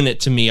proven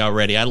it to me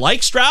already. I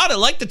like Stroud. I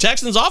like the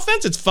Texans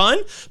offense. It's fun.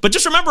 But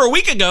just remember a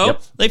week ago,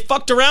 they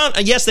fucked around.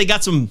 Yes, they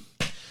got some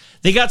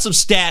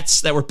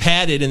stats that were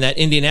padded in that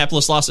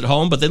Indianapolis loss at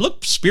home, but they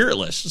look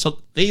spiritless. So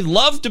they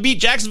love to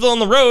beat Jacksonville on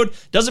the road.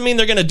 Doesn't mean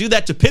they're going to do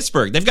that to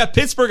Pittsburgh. They've got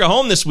Pittsburgh at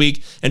home this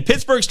week, and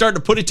Pittsburgh's starting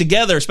to put it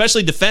together,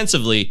 especially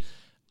defensively.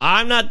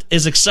 I'm not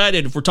as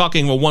excited if we're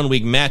talking a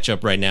 1-week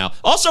matchup right now.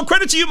 Also,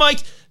 credit to you,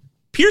 Mike.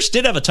 Pierce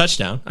did have a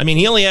touchdown. I mean,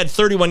 he only had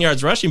 31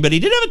 yards rushing, but he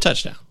did have a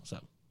touchdown. So.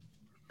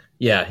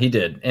 Yeah, he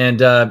did.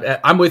 And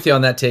I'm with you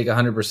on that take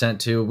 100%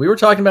 too. We were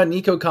talking about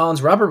Nico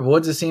Collins. Robert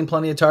Woods has seen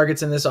plenty of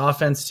targets in this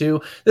offense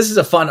too. This is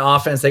a fun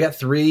offense. They got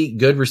 3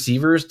 good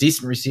receivers,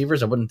 decent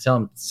receivers. I wouldn't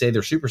say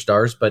they're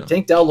superstars, but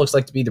Tank Dell looks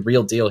like to be the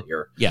real deal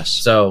here. Yes.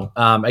 So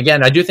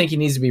again, I do think he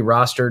needs to be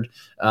rostered.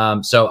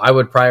 So I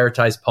would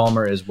prioritize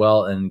Palmer as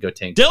well and go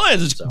Tank Dell.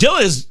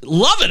 Dylan is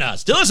loving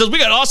us. Dylan says we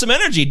got awesome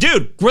energy.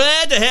 Dude,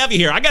 glad to have you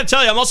here. I got to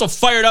tell you, I'm also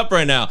fired up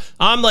right now.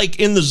 I'm like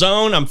in the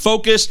zone. I'm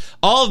focused.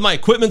 All of my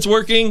equipment's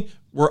working.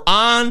 We're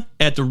on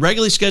at the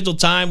regularly scheduled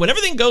time. When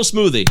everything goes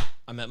smoothly,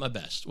 I'm at my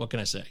best. What can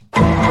I say?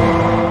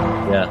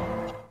 Yeah.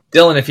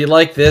 Dylan, if you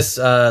like this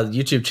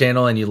YouTube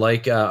channel and you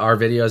like our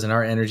videos and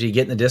our energy,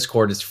 get in the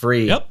Discord. It's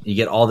free. Yep. You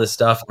get all this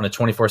stuff on a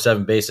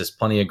 24/7 basis.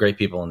 Plenty of great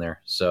people in there.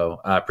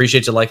 So I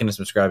appreciate you liking and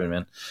subscribing,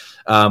 man.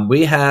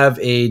 We have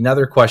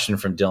another question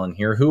from Dylan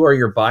here. Who are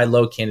your buy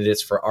low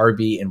candidates for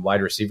RB and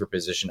wide receiver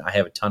position? I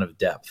have a ton of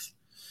depth.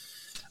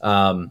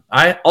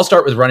 I'll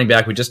start with running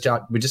back. We just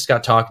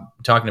got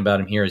talking about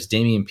him here is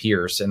Dameon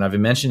Pierce, and I've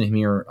mentioned him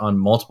here on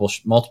multiple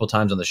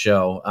times on the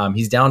show.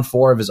 He's down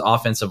 4 of his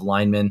offensive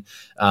linemen.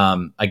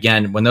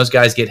 Again, when those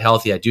guys get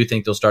healthy, I do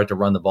think they'll start to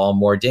run the ball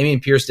more.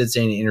 Dameon Pierce did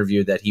say in an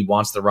interview that he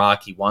wants the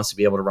rock. He wants to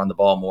be able to run the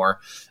ball more.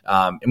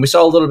 And we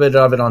saw a little bit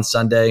of it on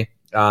Sunday.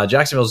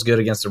 Jacksonville's good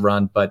against the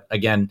run, but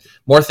again,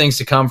 more things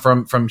to come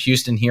from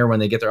Houston here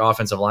when they get their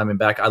offensive lineman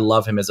back. I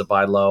love him as a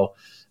buy low.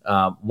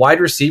 Wide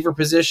receiver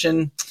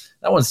position,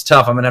 that one's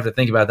tough. I'm going to have to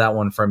think about that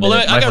one for a minute.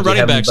 Well, I got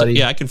running backs.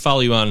 Yeah, I can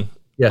follow you on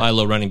buy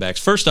low running backs.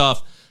 First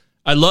off,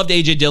 I loved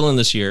A.J. Dillon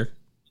this year,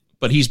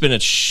 but he's been a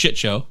shit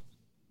show.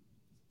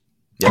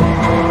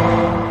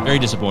 Yeah. Very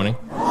disappointing.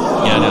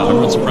 Yeah, no,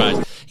 everyone's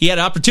surprised. He had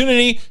an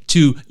opportunity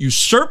to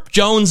usurp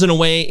Jones in a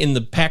way in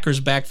the Packers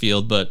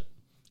backfield, but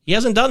he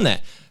hasn't done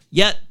that.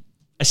 Yet,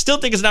 I still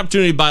think it's an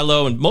opportunity to buy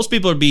low, and most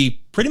people would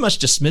be pretty much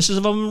dismissive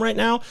of him right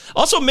now.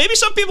 Also, maybe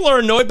some people are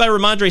annoyed by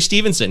Ramondre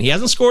Stevenson. He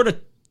hasn't scored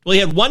he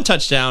had 1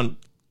 touchdown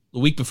the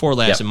week before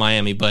last in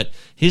Miami, but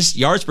his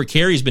yards per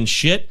carry has been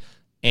shit,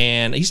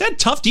 and he's had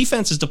tough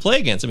defenses to play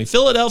against. I mean,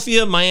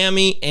 Philadelphia,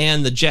 Miami,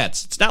 and the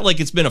Jets. It's not like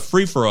it's been a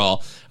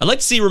free-for-all. I'd like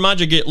to see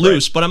Ramondre get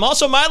loose, but I'm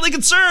also mildly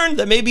concerned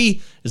that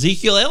maybe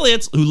Ezekiel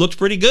Elliott, who looked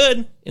pretty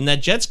good in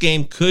that Jets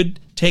game, could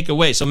take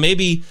away. So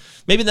maybe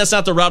that's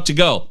not the route to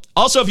go.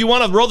 Also, if you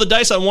want to roll the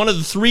dice on one of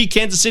the 3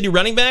 Kansas City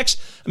running backs,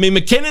 I mean,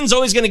 McKinnon's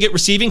always going to get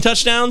receiving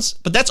touchdowns,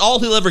 but that's all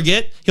he'll ever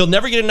get. He'll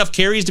never get enough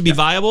carries to be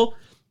viable,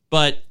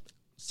 but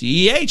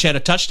CEH had a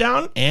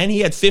touchdown, and he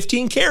had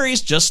 15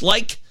 carries, just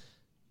like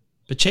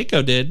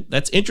Pacheco did.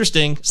 That's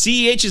interesting.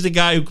 CEH is the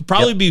guy who could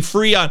probably be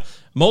free on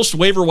most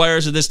waiver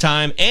wires at this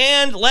time.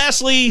 And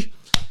lastly,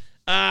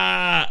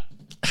 Khalil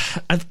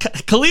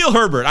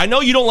Herbert. I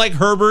know you don't like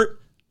Herbert,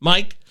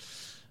 Mike,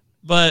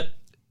 but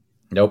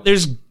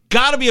there's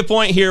got to be a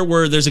point here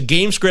where there's a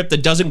game script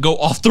that doesn't go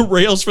off the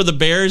rails for the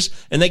Bears,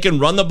 and they can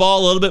run the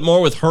ball a little bit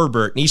more with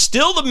Herbert. And he's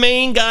still the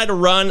main guy to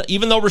run,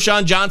 even though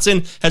Rashawn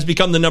Johnson has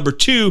become the number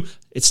 2.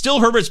 It's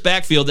still Herbert's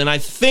backfield, and I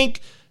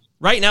think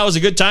right now is a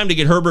good time to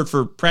get Herbert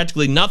for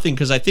practically nothing,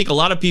 because I think a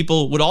lot of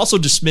people would also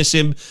dismiss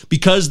him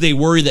because they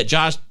worry that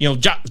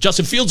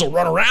Justin Fields will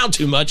run around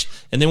too much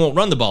and they won't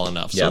run the ball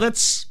enough. So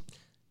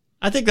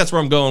I think that's where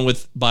I'm going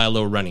with buy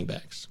low running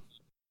backs.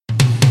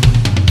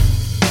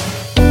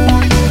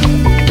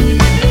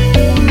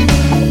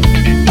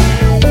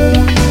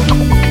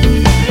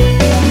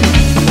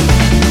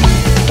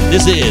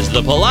 This is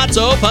the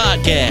Palazzo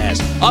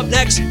Podcast. Up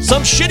next,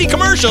 some shitty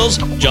commercials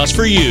just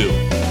for you.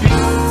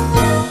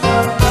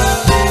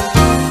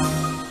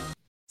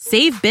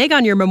 Save big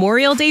on your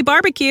Memorial Day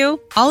barbecue,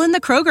 all in the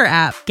Kroger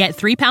app. Get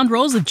 3-pound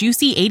rolls of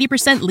juicy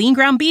 80% lean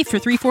ground beef for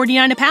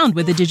 $3.49 a pound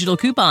with a digital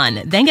coupon.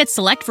 Then get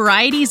select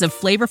varieties of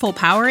flavorful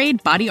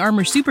Powerade, Body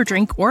Armor Super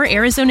Drink, or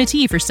Arizona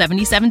tea for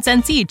 77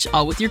 cents each,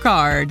 all with your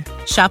card.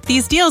 Shop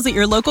these deals at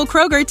your local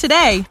Kroger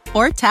today,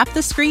 or tap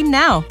the screen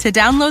now to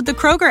download the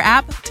Kroger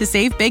app to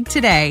save big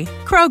today.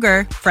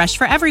 Kroger, fresh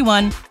for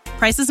everyone.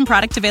 Prices and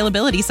product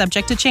availability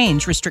subject to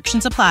change.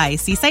 Restrictions apply.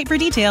 See site for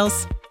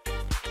details.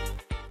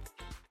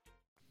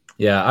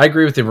 Yeah, I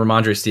agree with the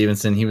Ramondre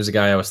Stevenson. He was a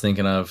guy I was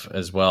thinking of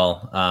as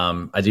well.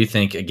 I do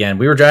think, again,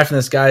 we were drafting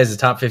this guy as a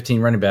top 15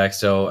 running back,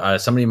 so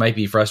somebody might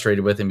be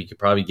frustrated with him. You could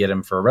probably get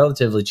him for a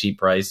relatively cheap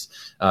price.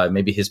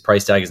 Maybe his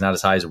price tag is not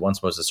as high as it was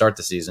supposed to start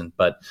the season.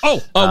 But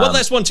one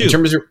last one, too. In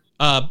terms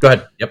of, go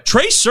ahead. Yep.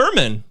 Trey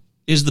Sermon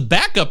is the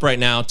backup right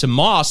now to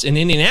Moss in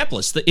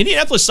Indianapolis. The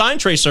Indianapolis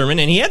signed Trey Sermon,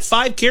 and he had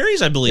 5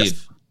 carries, I believe.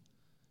 Yes.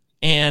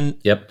 And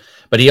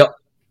but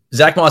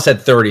Zach Moss had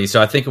 30,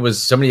 so I think it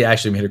was somebody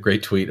actually made a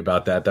great tweet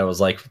about that. That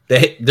was like,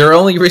 their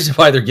only reason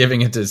why they're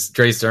giving it to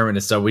Trey Sermon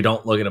is so we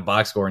don't look at a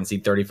box score and see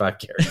 35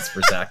 carries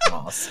for Zach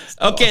Moss.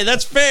 Okay,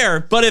 that's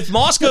fair. But if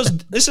Moss goes,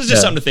 this is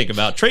just something to think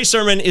about. Trey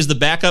Sermon is the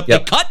backup. They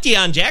cut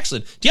Deion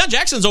Jackson. Deion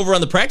Jackson's over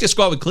on the practice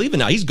squad with Cleveland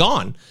now. He's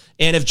gone.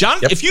 And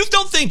if you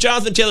don't think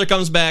Jonathan Taylor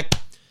comes back,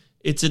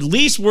 it's at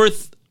least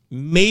worth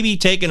maybe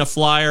taking a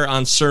flyer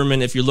on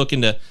Sermon if you're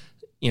looking to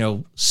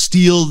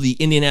steal the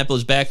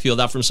Indianapolis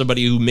backfield out from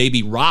somebody who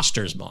maybe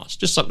rosters Moss.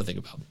 Just something to think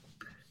about.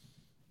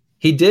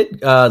 He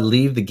did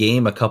leave the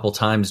game a couple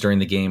times during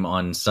the game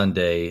on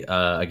Sunday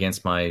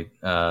against my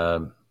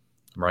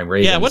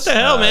Ravens. Yeah, what the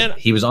hell, man?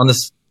 He was on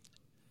this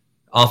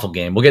awful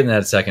game. We'll get into that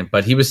in a second.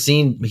 But he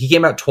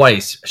came out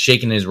twice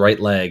shaking his right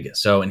leg.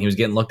 And he was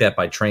getting looked at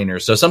by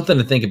trainers. So something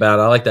to think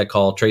about. I like that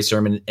call, Trey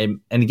Sermon.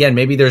 And again,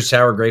 maybe there's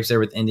sour grapes there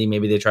with Indy.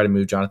 Maybe they try to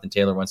move Jonathan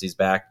Taylor once he's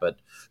back. But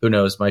who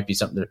knows? Might be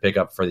something to pick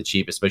up for the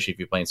cheap, especially if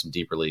you're playing some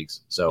deeper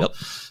leagues. So,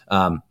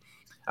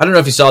 I don't know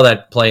if you saw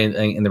that play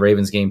in the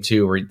Ravens game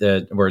too,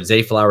 where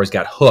Zay Flowers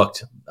got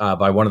hooked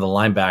by one of the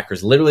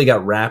linebackers, literally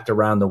got wrapped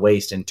around the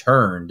waist and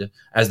turned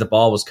as the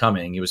ball was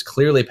coming. It was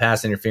clearly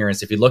pass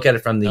interference. If you look at it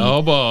from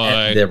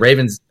the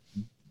Ravens,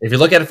 if you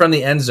look at it from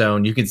the end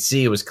zone, you could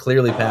see it was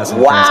clearly pass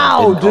interference.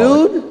 Wow,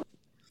 dude!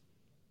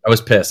 I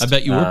was pissed. I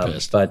bet you were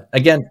pissed. But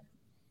again,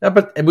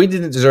 but we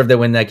didn't deserve to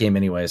win that game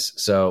anyways.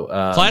 So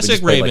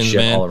classic Ravens,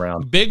 man. All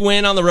around. Big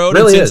win on the road.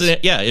 Really in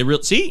Cincinnati. Yeah,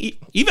 see,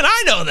 even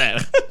I know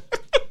that.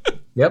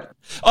 Yep.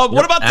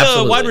 What about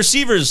the wide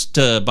receivers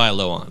to buy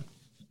low on?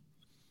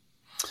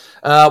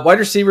 Wide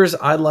receivers,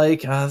 I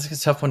like. That's a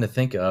tough one to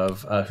think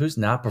of. Who's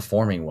not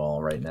performing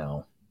well right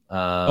now?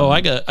 I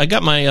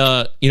got my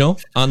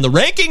on the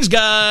rankings,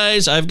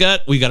 guys.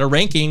 We got our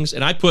rankings,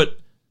 and I put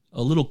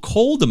a little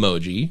cold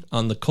emoji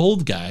on the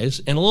cold guys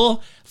and a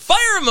little fire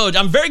emoji.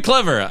 I'm very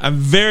clever. I'm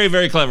very,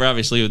 very clever,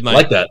 obviously, with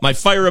my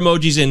fire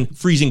emojis and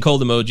freezing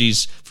cold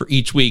emojis for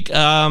each week.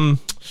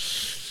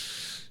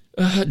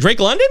 Drake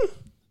London?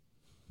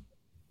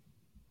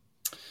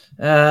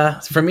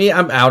 For me,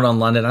 I'm out on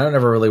London. I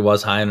never really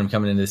was high on him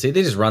coming into the season.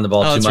 They just run the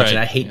ball too much, and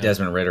I hate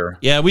Desmond Ritter.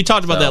 Yeah, we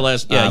talked about that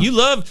last. Yeah, you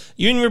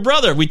and your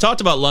brother. We talked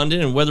about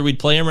London and whether we'd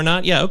play him or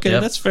not. Yeah, okay,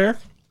 that's fair.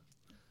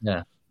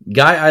 Yeah,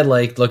 guy I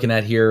like looking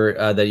at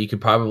here that you could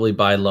probably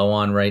buy low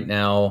on right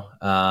now.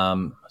 I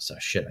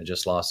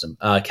just lost him.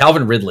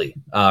 Calvin Ridley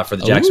for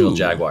the Jacksonville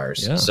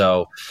Jaguars. Yeah.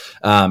 So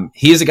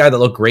he is a guy that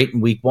looked great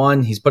in week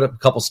 1. He's put up a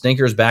couple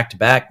stinkers back to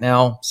back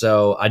now.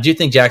 So I do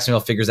think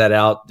Jacksonville figures that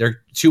out.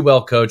 They're too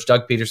well coached.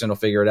 Doug Peterson will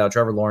figure it out.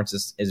 Trevor Lawrence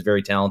is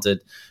very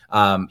talented.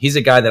 He's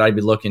a guy that I'd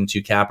be looking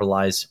to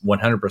capitalize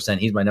 100%.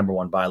 He's my number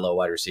 1 buy low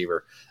wide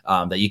receiver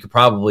that you could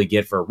probably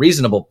get for a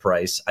reasonable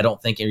price. I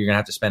don't think you're going to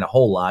have to spend a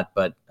whole lot,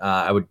 but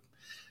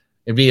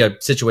it'd be a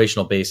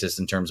situational basis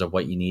in terms of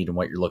what you need and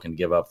what you're looking to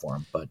give up for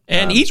him. But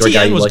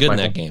ETN was good in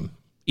that game,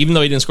 even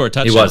though he didn't score a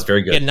touchdown. He was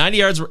very good. He had 90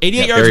 yards,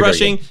 88 yards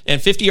rushing, and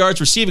 50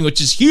 yards receiving,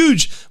 which is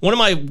huge. One of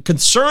my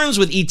concerns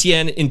with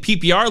ETN in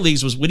PPR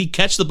leagues was would he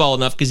catch the ball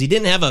enough, because he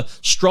didn't have a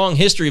strong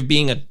history of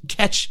being a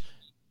catch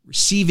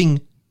receiving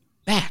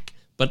back.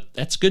 But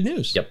that's good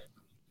news. Yep,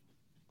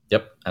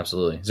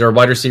 absolutely. Is there a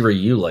wide receiver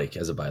you like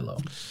as a buy low?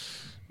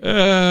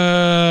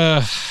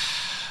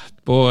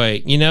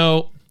 Boy,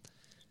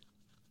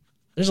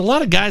 there's a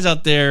lot of guys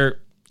out there.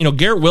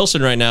 Garrett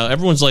Wilson right now,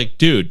 everyone's like,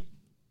 dude,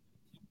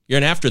 you're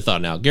an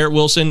afterthought now. Garrett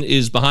Wilson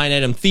is behind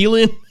Adam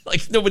Thielen.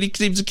 Like, nobody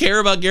seems to care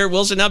about Garrett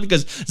Wilson now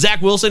because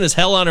Zach Wilson is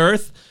hell on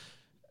earth.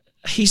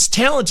 He's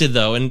talented,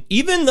 though. And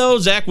even though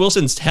Zach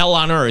Wilson's hell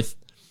on earth,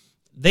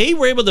 they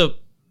were able to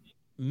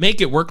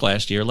make it work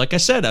last year. Like I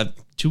said,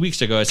 2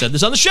 weeks ago, I said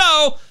this on the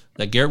show,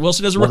 that Garrett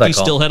Wilson as a rookie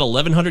still had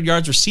 1,100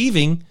 yards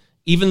receiving,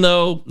 even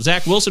though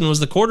Zach Wilson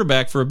was the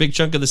quarterback for a big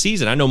chunk of the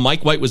season. I know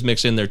Mike White was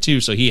mixed in there too,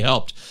 so he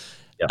helped.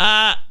 Yep.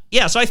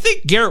 So I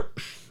think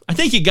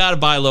you got to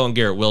buy low on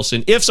Garrett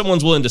Wilson. If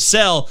someone's willing to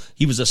sell,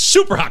 he was a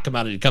super hot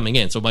commodity coming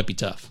in, so it might be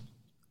tough.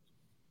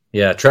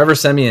 Yeah, Trevor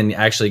Siemian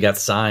actually got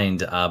signed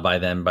by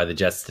the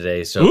Jets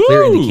today, so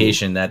clear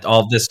indication that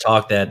all of this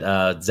talk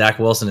that Zach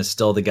Wilson is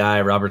still the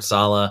guy, Robert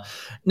Saleh,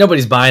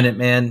 nobody's buying it,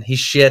 man. He's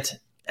shit.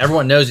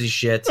 Everyone knows he's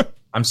shit.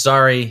 I'm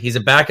sorry. He's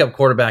a backup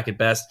quarterback at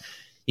best.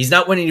 He's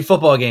not winning any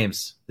football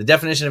games. The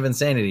definition of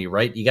insanity,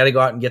 right? You got to go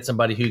out and get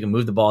somebody who can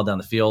move the ball down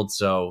the field.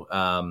 So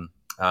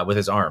with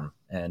his arm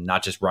and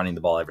not just running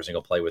the ball every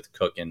single play with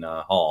Cook and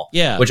Hall.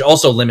 Yeah. Which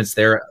also limits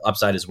their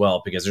upside as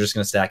well, because they're just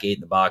going to stack 8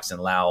 in the box and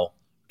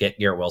get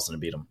Garrett Wilson to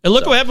beat him. And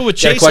look what happened with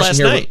Chase last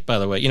night, by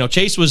the way.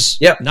 Chase was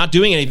not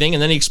doing anything,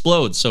 and then he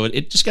explodes. So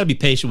it just got to be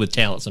patient with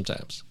talent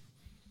sometimes.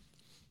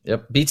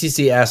 Yep.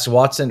 BTC asks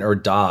Watson or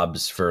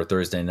Dobbs for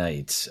Thursday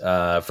night.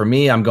 For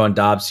me, I'm going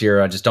Dobbs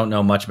here. I just don't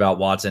know much about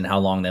Watson, how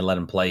long they let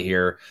him play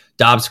here.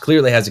 Dobbs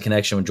clearly has a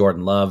connection with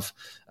Jordan Love,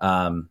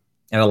 and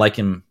I like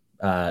him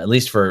at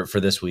least for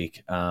this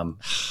week.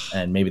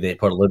 And maybe they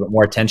put a little bit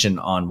more attention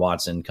on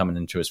Watson coming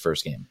into his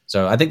first game.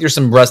 So I think there's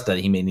some rust that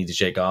he may need to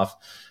shake off.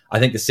 I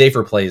think the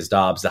safer play is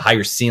Dobbs. The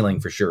higher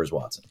ceiling for sure is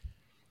Watson.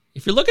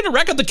 If you're looking to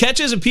rack up the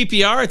catches in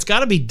PPR, it's got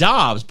to be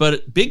Dobbs.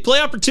 But big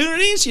play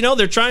opportunities,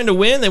 they're trying to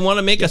win. They want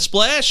to make a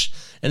splash,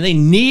 and they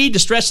need to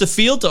stretch the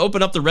field to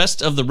open up the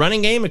rest of the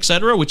running game,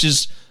 etc., which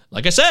is,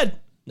 like I said,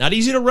 not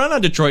easy to run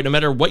on Detroit, no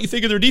matter what you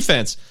think of their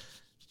defense.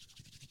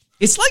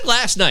 It's like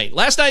last night.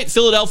 Last night,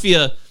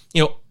 Philadelphia,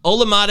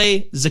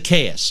 Olamide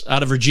Zaccheaus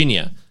out of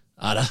Virginia,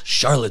 out of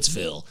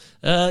Charlottesville.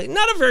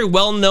 Not a very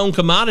well-known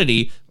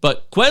commodity,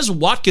 but Quez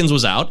Watkins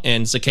was out,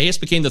 and Zaccheaus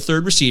became the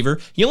third receiver.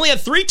 He only had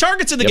 3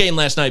 targets in the game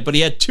last night, but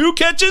he had 2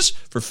 catches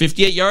for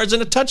 58 yards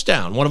and a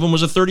touchdown. One of them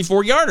was a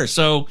 34-yarder.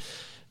 So,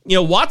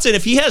 Watson,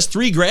 if he has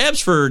 3 grabs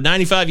for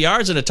 95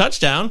 yards and a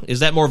touchdown, is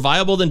that more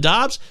viable than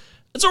Dobbs?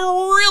 It's a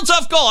real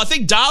tough call. I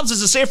think Dobbs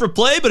is a safer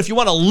play, but if you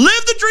want to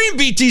live the dream,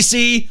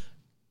 BTC,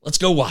 let's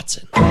go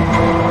Watson.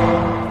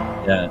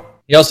 Yeah.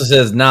 He also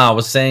says, I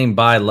was saying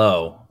buy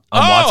low. On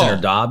Watson or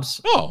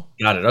Dobbs? Oh.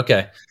 Got it.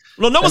 Okay.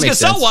 Well, no one's going to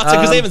sell Watson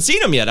because they haven't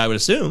seen him yet, I would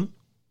assume.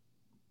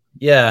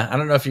 Yeah, I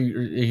don't know if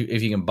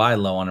you can buy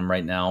low on him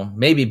right now.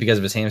 Maybe because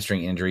of his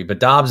hamstring injury. But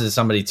Dobbs is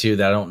somebody, too,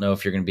 that I don't know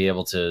if you're going to be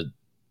able to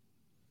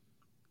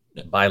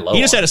buy low.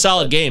 He just had a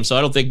solid game, so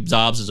I don't think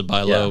Dobbs is a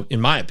buy low,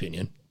 in my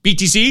opinion.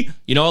 BTC,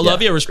 I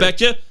love you, I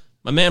respect you.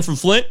 My man from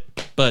Flint,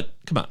 but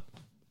come on.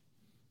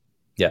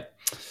 Yeah.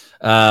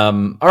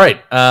 All right.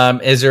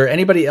 Is there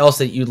anybody else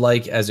that you'd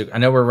like? I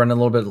know we're running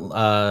a little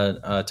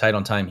bit tight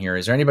on time here.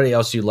 Is there anybody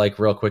else you'd like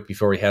real quick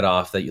before we head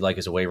off that you like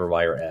as a waiver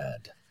wire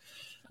ad?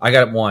 I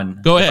got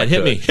one. Go ahead.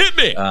 Hit me.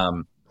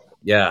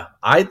 Yeah.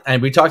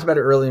 And we talked about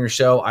it earlier in the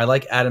show. I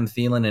like Adam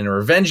Thielen in a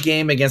revenge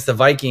game against the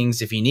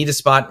Vikings. If you need a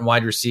spot in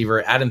wide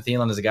receiver, Adam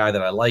Thielen is a guy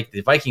that I like.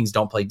 The Vikings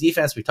don't play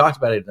defense. We talked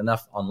about it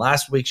enough on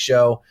last week's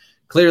show.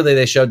 Clearly,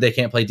 they showed they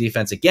can't play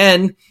defense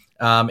again,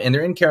 and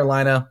they're in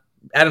Carolina.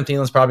 Adam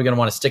Thielen's probably going to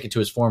want to stick it to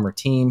his former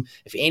team.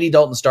 If Andy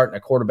Dalton's starting a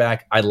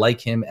quarterback, I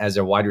like him as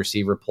a wide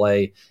receiver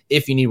play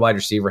if you need wide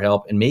receiver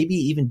help, and maybe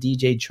even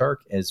DJ Chark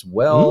as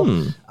well.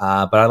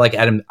 But I like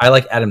Adam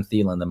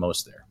Thielen the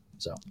most there.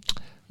 So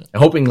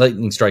I'm hoping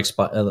lightning strikes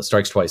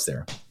twice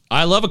there.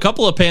 I love a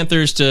couple of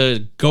Panthers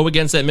to go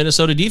against that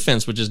Minnesota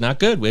defense, which is not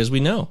good, as we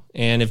know.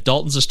 And if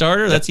Dalton's a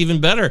starter, that's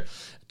even better.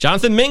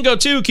 Jonathan Mingo,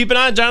 too. Keep an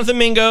eye on Jonathan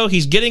Mingo.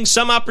 He's getting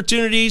some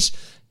opportunities.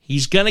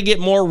 He's going to get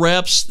more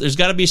reps. There's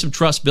got to be some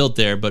trust built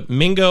there. But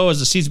Mingo, as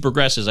the season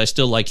progresses, I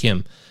still like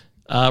him.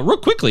 Real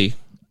quickly,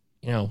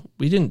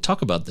 we didn't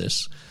talk about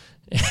this.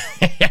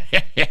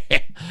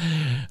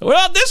 What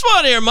about this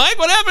one here, Mike?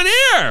 What happened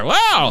here?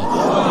 Wow.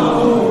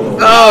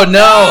 Oh,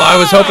 no. I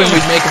was hoping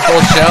we'd make a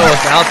full show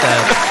without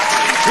that.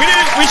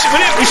 We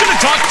should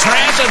have talked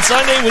trash on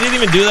Sunday. We didn't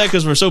even do that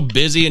because we're so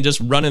busy and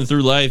just running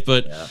through life.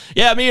 But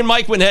yeah, me and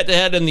Mike went head to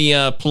head in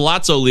the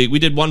Palazzo League. We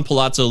did one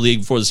Palazzo League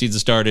before the season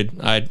started.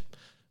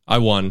 I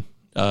won.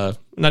 Not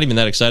even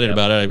that excited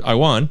about it. I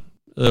won.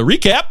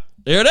 Recap.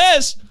 There it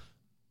is.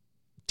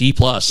 D+.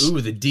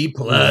 Ooh, the D+.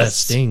 That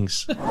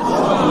stings.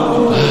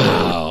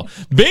 Wow.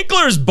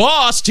 Binkler's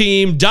boss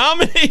team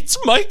dominates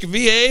Mike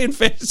VA in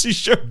fantasy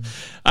show.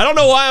 I don't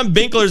know why I'm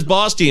Binkler's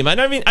boss team. I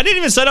didn't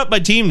even set up my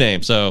team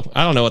name, so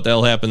I don't know what the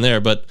hell happened there.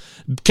 But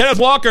Kenneth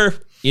Walker,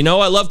 I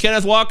love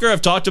Kenneth Walker.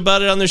 I've talked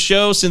about it on the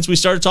show since we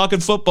started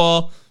talking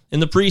football in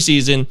the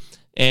preseason.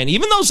 And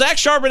even though Zach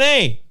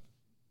Charbonnet,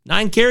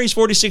 9 carries,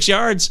 46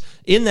 yards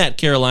in that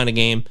Carolina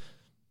game,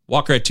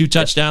 Walker had 2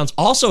 touchdowns,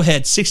 also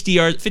had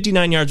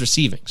 59 yards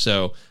receiving.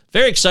 So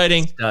very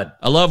exciting.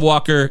 I love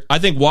Walker. I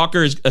think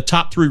Walker is a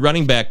top 3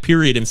 running back,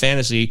 period, in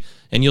fantasy.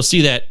 And you'll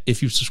see that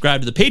if you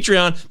subscribe to the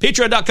Patreon,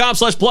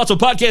 patreon.com/Palazzo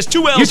Podcast,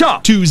 2 L's, Utah.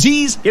 2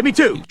 Z's. Give me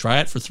 2.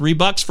 Try it for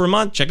 $3 for a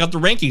month. Check out the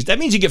rankings. That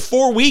means you get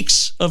 4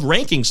 weeks of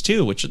rankings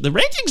too, which the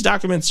rankings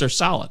documents are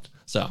solid.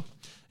 So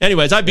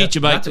anyways, I beat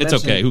you, Mike. It's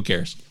okay. Who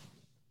cares?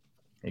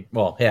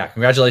 Well, yeah,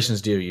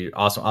 congratulations to you. You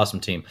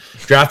awesome team.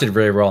 Drafted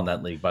very well in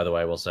that league, by the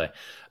way, I will say.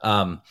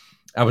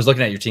 I was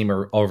looking at your team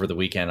over the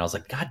weekend. I was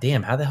like, God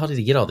damn, how the hell did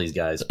he get all these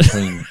guys?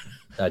 Between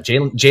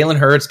Jalen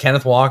Hurts,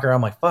 Kenneth Walker.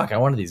 I'm like, fuck, I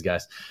wanted these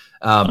guys.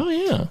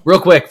 Real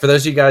quick, for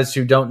those of you guys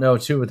who don't know,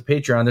 too, with the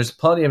Patreon, there's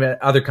plenty of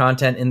other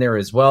content in there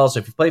as well. So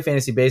if you play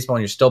fantasy baseball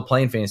and you're still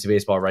playing fantasy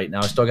baseball right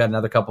now, still got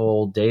another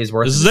couple days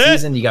worth of the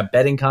season. You got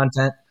betting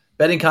content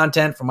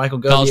from Michael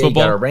Godier. You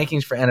got our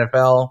rankings for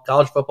NFL,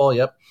 college football.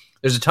 Yep.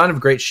 There's a ton of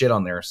great shit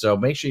on there. So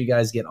make sure you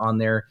guys get on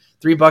there.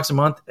 $3 a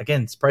month.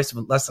 Again, it's priced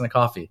less than a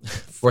coffee.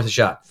 Worth a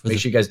shot. Make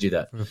sure you guys do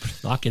that.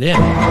 Lock it in.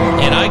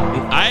 And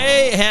I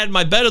had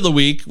my bet of the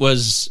week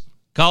was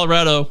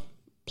Colorado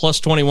plus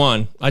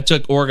 21. I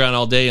took Oregon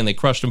all day and they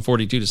crushed them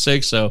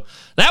 42-6. So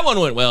that one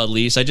went well at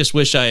least. I just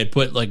wish I had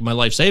put my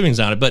life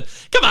savings on it. But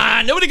come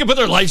on, nobody can put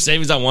their life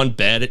savings on one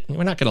bet.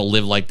 We're not going to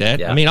live like that.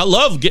 Yeah. I mean, I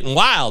love getting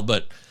wild,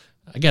 but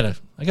I got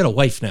a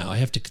wife now. I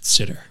have to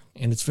consider.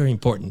 And it's very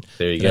important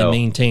that I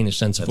maintain a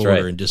sense of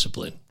order and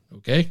discipline.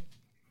 Okay?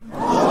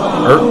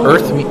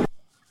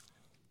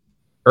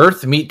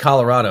 Earth meet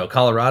Colorado.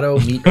 Colorado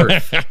meet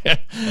Earth.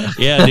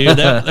 Yeah, dude.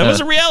 That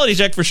was a reality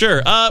check for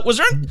sure. Was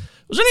there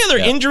any other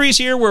injuries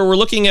here where we're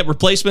looking at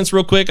replacements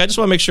real quick? I just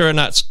want to make sure I'm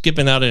not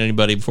skipping out on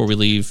anybody before we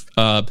leave.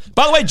 By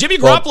the way, Jimmy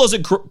Garoppolo's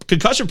in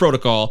concussion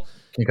protocol.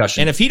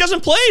 Concussion. And if he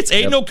doesn't play, it's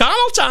Aiden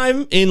O'Connell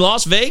time in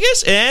Las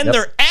Vegas. And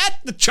they're at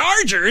the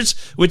Chargers,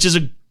 which is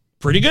a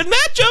pretty good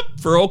matchup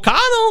for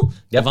O'Connell.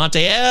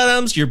 Devontae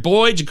Adams, your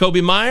boy,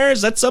 Jacoby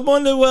Myers. That's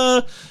someone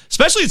to,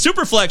 especially in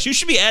Superflex, you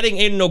should be adding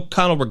Aiden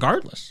O'Connell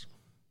regardless.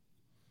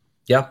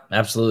 Yeah,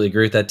 absolutely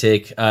agree with that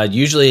take.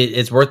 Usually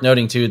it's worth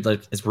noting too,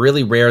 it's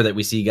really rare that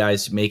we see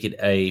guys make it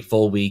a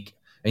full week.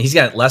 And he's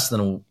got less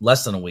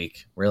than a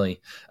week,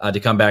 really,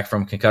 to come back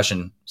from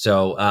concussion.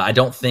 So I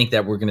don't think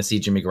that we're going to see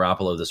Jimmy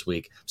Garoppolo this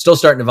week. Still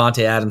starting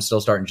Devontae Adams, still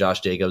starting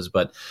Josh Jacobs,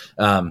 but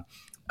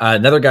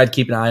another guy to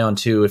keep an eye on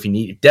too, if you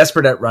need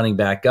desperate at running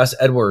back, Gus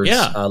Edwards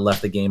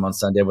left the game on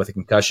Sunday with a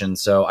concussion.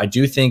 So I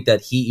do think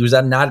that he was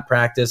not at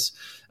practice.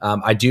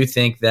 I do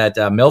think that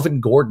Melvin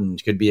Gordon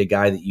could be a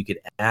guy that you could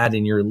add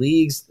in your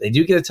leagues. They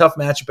do get a tough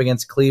matchup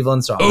against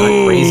Cleveland, so I'm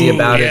not crazy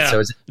about it.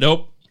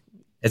 So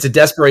it's a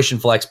desperation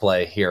flex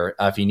play here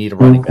if you need a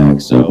running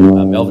back. So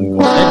Melvin Gordon.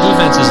 That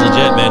defense is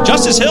legit, man.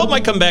 Justice Hill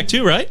might come back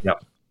too, right?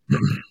 Yep.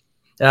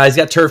 He's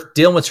got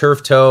dealing with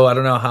turf toe. I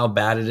don't know how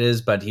bad it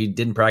is, but he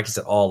didn't practice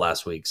at all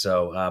last week.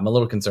 So I'm a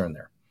little concerned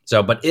there.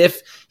 So, but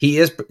if he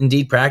is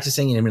indeed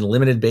practicing and in a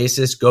limited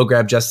basis, go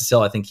grab Justice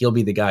Hill. I think he'll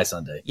be the guy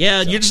Sunday.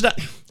 Yeah, you're just not.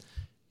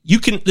 You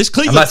can. This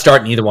Cleveland. I'm not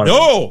starting either one.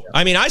 No,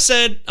 I mean, I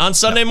said on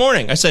Sunday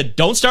morning, I said,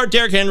 don't start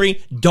Derrick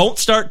Henry, don't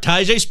start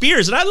Tyjae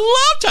Spears, and I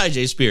love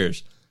Tyjae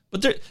Spears.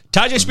 But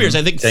Tyjae Spears,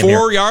 I think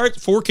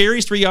 4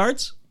 carries, 3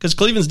 yards, because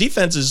Cleveland's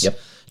defense is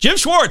Jim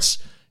Schwartz.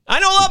 I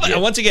know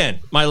once again,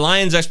 my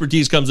Lions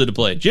expertise comes into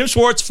play. Jim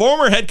Schwartz,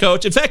 former head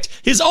coach. In fact,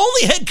 his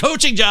only head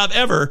coaching job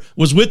ever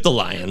was with the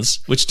Lions,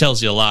 which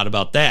tells you a lot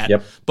about that.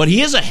 Yep. But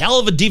he is a hell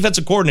of a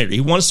defensive coordinator.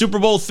 He won a Super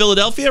Bowl with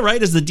Philadelphia,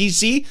 right, as the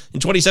DC in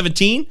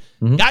 2017.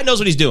 Guy knows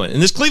what he's doing.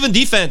 And this Cleveland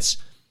defense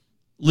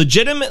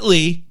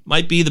legitimately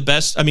might be the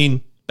best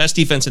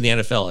defense in the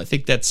NFL. I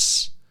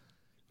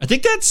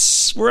think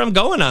that's where I'm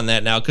going on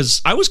that now,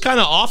 because I was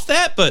kind of off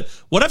that, but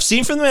what I've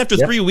seen from them after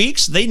 3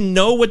 weeks, they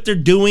know what they're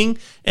doing,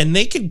 and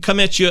they can come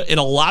at you in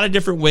a lot of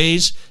different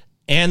ways,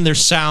 and they're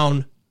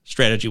sound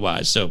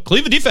strategy-wise. So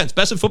Cleveland defense,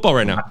 best in football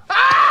right now.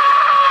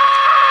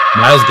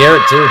 Myles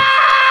Garrett, too.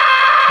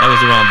 That was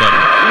the wrong button.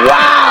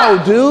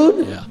 Wow,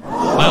 dude. Yeah.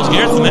 Myles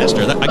Garrett's the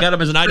master. I got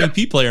him as an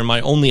IDP player in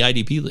my only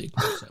IDP league.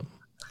 So.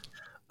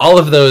 All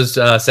of those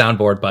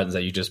soundboard buttons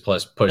that you just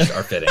pushed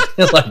are fitting.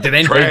 Like, did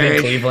anybody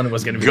think Cleveland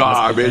was going to be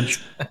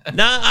garbage?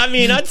 Nah, I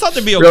mean, I thought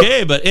they'd be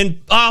okay, but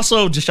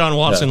also Deshaun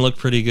Watson looked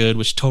pretty good,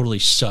 which totally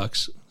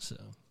sucks. So,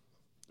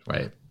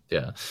 right,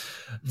 yeah.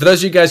 For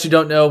those of you guys who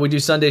don't know, we do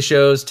Sunday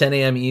shows, 10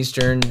 a.m.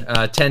 Eastern,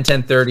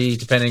 10:30,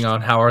 depending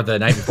on how the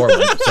night before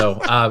went. So,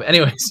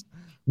 anyways.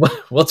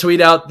 We'll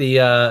tweet out the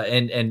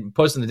and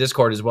post in the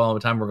Discord as well on the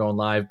time we're going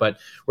live. But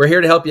we're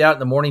here to help you out in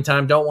the morning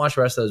time. Don't watch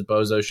the rest of those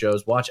bozo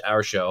shows. Watch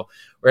our show.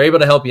 We're able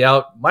to help you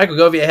out. Michael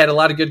Govia had a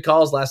lot of good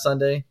calls last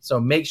Sunday, so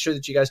make sure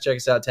that you guys check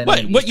us out.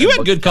 10 What you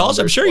had good calls?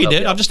 I'm sure you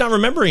did. I'm just not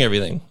remembering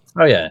everything.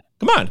 Oh yeah,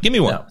 come on, give me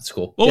one. No, it's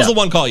cool. What was the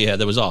one call you had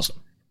that was awesome?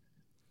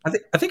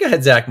 I think I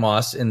had Zach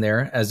Moss in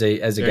there as a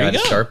guy to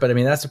start, but I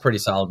mean that's a pretty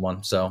solid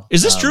one. So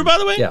is this true, by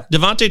the way? Yeah.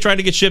 Devontae trying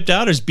to get shipped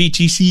out, or is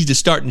BTC just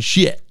starting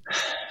shit?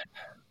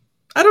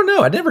 I don't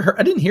know. I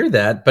didn't hear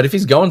that. But if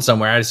he's going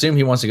somewhere, I assume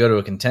he wants to go to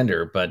a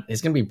contender. But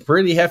it's going to be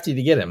pretty hefty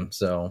to get him.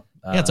 So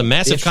it's a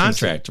massive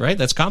contract, right?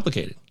 That's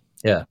complicated.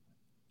 Yeah.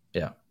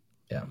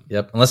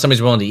 Yep. Unless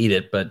somebody's willing to eat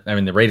it. But I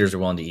mean, the Raiders are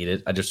willing to eat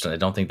it. I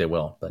don't think they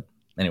will. But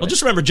anyway. Well,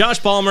 just remember,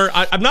 Josh Palmer.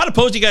 I'm not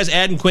opposed to you guys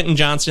adding Quentin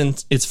Johnston.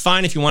 It's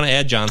fine if you want to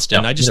add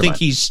Johnston. No, I just think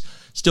he's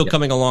still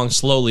coming along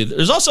slowly.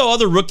 There's also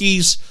other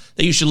rookies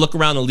that you should look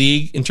around the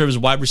league in terms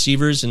of wide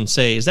receivers and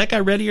say, is that guy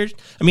ready?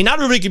 Not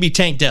everybody can be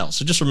Tank Dell,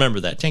 so just remember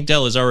that. Tank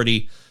Dell is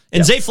already...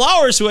 And Zay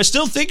Flowers, who I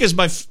still think is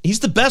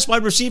he's the best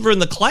wide receiver in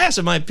the class,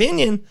 in my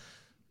opinion.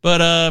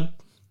 But,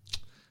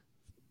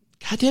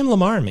 goddamn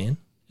Lamar, man.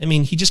 I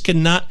mean, he just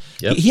cannot...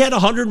 Yep. He had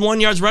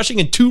 101 yards rushing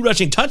and 2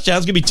 rushing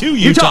touchdowns. Going to be 2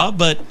 Utah,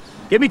 but...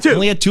 Give me 2.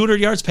 Only had 200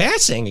 yards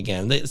passing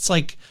again. It's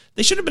like,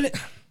 they should have been...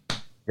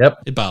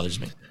 Yep. It bothers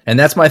me. And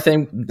that's my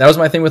thing. That was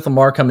my thing with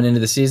Lamar coming into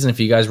the season.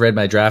 If you guys read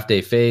my draft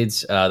day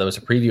fades, that was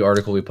a preview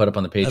article we put up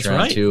on the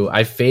Patreon too.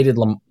 I faded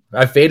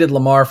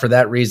Lamar for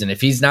that reason.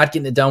 If he's not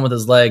getting it done with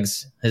his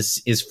legs,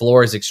 his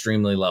floor is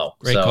extremely low.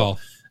 Great call.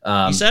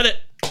 He said it.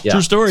 Yeah.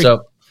 True story.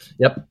 So,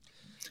 yep.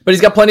 But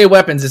he's got plenty of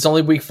weapons. It's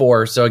only week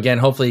 4. So, again,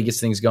 hopefully he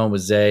gets things going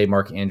with Zay,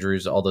 Mark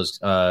Andrews, all those,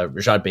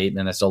 Rashad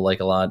Bateman I still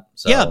like a lot.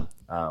 So, yeah.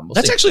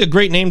 That's actually a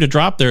great name to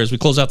drop there as we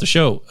close out the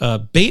show.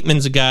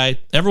 Bateman's a guy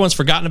everyone's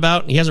forgotten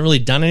about. He hasn't really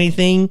done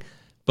anything,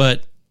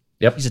 but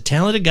he's a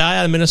talented guy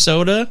out of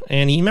Minnesota.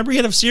 And he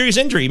had a serious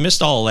injury. He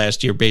missed all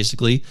last year,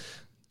 basically.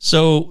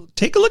 So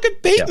take a look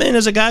at Bateman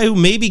as a guy who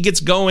maybe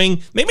gets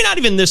going, maybe not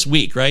even this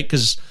week, right?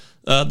 Because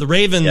the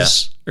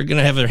Ravens are going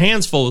to have their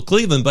hands full with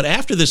Cleveland. But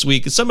after this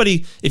week, it's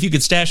somebody, if you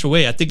could stash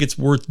away, I think it's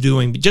worth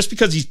doing just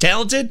because he's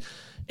talented.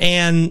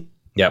 And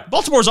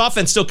Baltimore's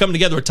offense still coming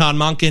together with Todd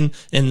Monken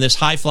and this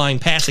high-flying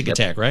passing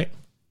attack, right?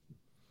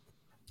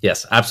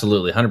 Yes,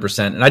 absolutely,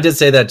 100%. And I did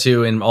say that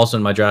too, and also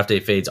in my Draft Day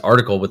Fades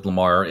article with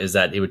Lamar, is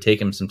that it would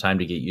take him some time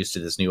to get used to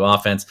this new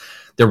offense.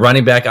 The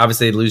running back,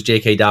 obviously, they lose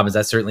J.K. Dobbins.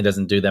 That certainly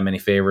doesn't do them any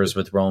favors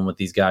with rolling with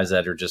these guys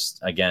that are just,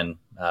 again,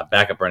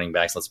 backup running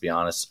backs, let's be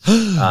honest.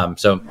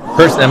 So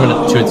hurts them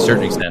to a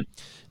certain extent.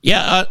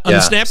 On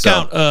the snap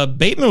count,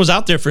 Bateman was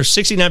out there for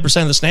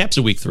 69% of the snaps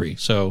in week 3,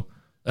 so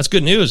that's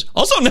good news.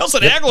 Also,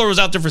 Nelson Aguilar was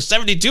out there for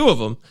 72 of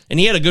them, and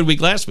he had a good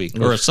week last week,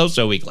 or a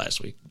so-so week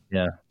last week.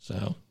 Yeah.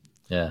 So...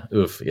 Yeah,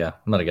 I'm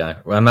not a guy.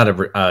 I'm not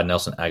a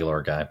Nelson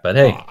Aguilar guy, but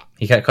hey,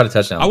 he caught a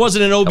touchdown. I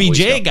wasn't an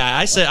OBJ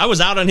guy. I said I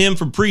was out on him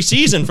from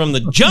preseason from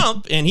the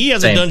jump, and he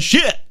hasn't done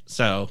shit.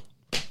 So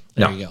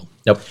there you go.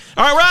 Yep.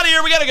 All right, we're out of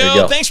here. We got to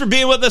go. Thanks for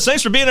being with us.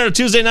 Thanks for being on a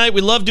Tuesday night.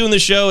 We love doing the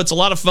show. It's a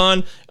lot of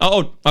fun.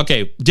 Oh,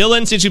 okay.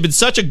 Dylan, since you've been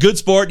such a good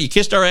sport, you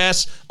kissed our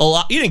ass a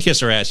lot. You didn't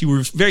kiss our ass. You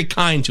were very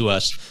kind to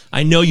us.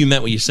 I know you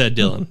meant what you said,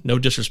 Dylan. No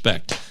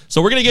disrespect.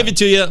 So we're going to give it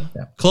to you.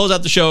 Yeah. Close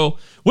out the show.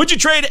 Would you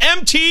trade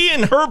MT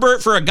and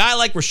Herbert for a guy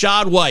like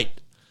Rachaad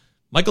White?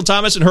 Michael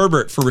Thomas and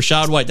Herbert for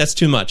Rachaad White. That's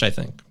too much, I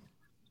think.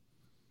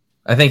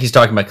 I think he's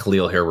talking about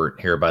Khalil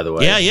Herbert here, by the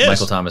way. Yeah, he is.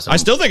 Michael Thomas. I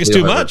still think it's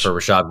too much for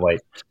Rachaad White.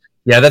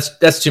 Yeah,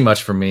 that's too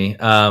much for me.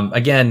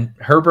 Again,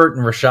 Herbert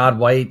and Rachaad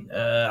White.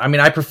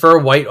 I prefer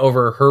White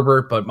over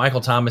Herbert, but Michael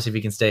Thomas, if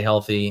he can stay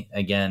healthy,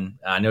 again,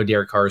 I know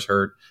Derek Carr's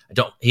hurt.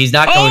 He's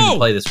not going to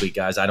play this week,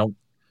 guys.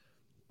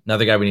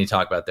 Another guy we need to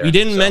talk about there. You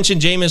didn't mention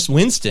Jameis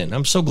Winston.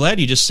 I'm so glad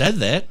you just said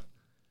that.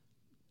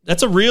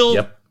 That's a real.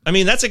 Yep.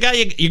 That's a guy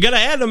you got to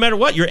add no matter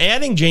what. You're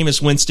adding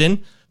Jameis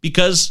Winston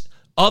because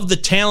of the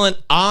talent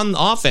on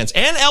offense,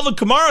 and Alvin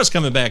Kamara's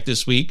coming back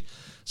this week,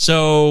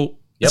 so.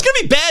 It's going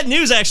to be bad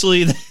news,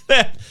 actually,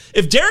 that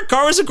if Derek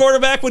Carr was a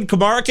quarterback when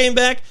Kamara came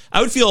back,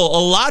 I would feel a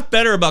lot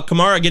better about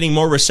Kamara getting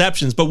more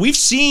receptions. But we've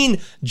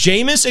seen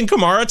Jameis and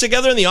Kamara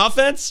together in the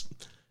offense.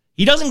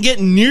 He doesn't get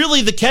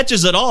nearly the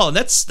catches at all. And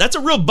that's a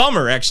real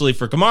bummer, actually,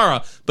 for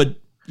Kamara. But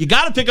you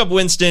got to pick up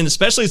Winston,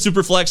 especially at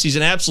Superflex. He's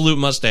an absolute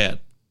must-add.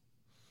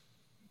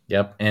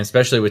 Yep, and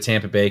especially with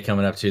Tampa Bay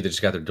coming up, too. They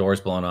just got their doors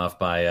blown off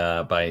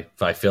by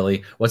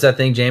Philly. What's that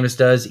thing Jameis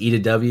does? Eat a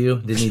W?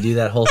 Didn't he do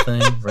that whole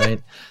thing,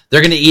 right?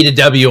 They're going to eat a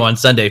W on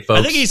Sunday, folks.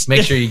 I think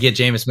Make sure you get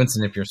Jameis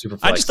Winston if you're super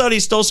flex. I just thought he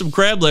stole some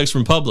crab legs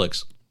from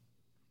Publix.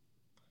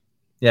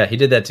 Yeah, he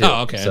did that, too.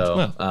 Oh, okay.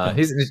 So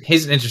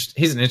he's an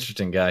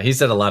interesting guy. He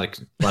said a lot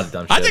of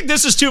dumb shit. I think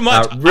this is too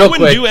much. I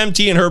wouldn't do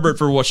MT and Herbert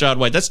for Rachaad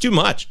White. That's too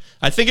much.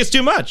 I think it's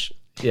too much.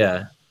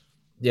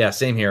 Yeah,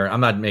 same here.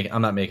 I'm not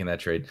making that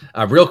trade.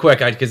 Real quick,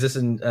 because this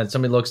is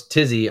somebody looks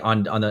Tizzy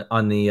on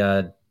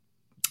the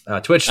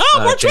Twitch.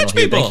 More Twitch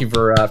people. Thank you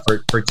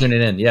for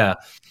tuning in. Yeah,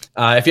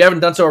 if you haven't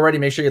done so already,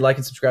 make sure you like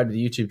and subscribe to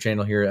the YouTube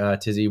channel here,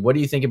 Tizzy. What do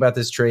you think about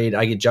this trade?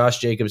 I get Josh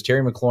Jacobs,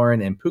 Terry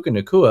McLaurin, and Puka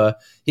Nacua.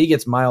 He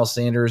gets Miles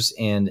Sanders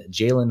and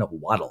Jalen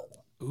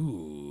Waddle.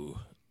 Ooh,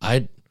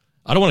 I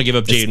don't want to give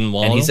up Jalen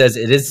Waddle. And he says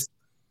it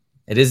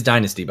is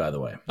Dynasty, by the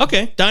way.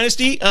 Okay,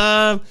 Dynasty.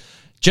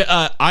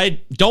 I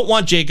don't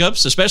want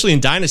Jacobs, especially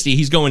in Dynasty.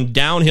 He's going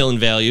downhill in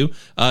value.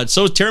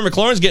 So Terry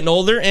McLaurin's getting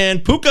older.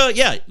 And Puka,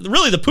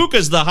 really the Puka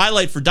is the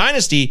highlight for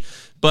Dynasty.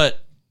 But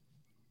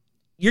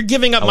you're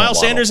giving up Miles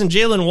Sanders and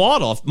Jalen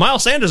Waddle.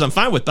 Miles Sanders I'm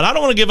fine with, but I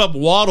don't want to give up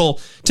Waddle.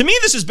 To me,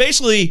 this is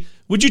basically,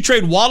 would you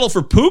trade Waddle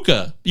for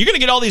Puka? You're going to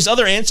get all these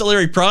other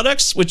ancillary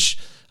products, which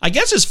I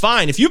guess is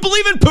fine. If you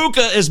believe in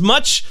Puka as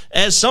much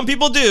as some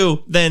people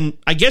do, then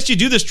I guess you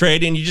do this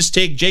trade and you just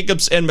take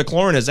Jacobs and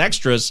McLaurin as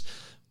extras.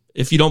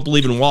 If you don't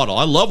believe in Waddle.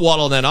 I love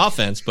Waddle in that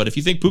offense, but if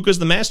you think Puka's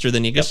the master,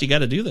 then you guess you got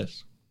to do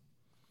this.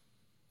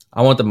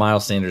 I want the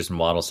Miles Sanders and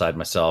Waddle side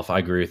myself. I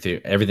agree with you.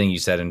 Everything you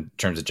said in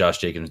terms of Josh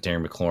Jacobs and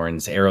Terry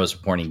McLaurin's arrows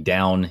pointing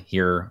down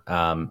here.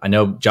 I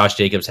know Josh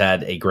Jacobs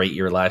had a great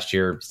year last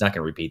year. He's not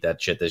going to repeat that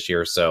shit this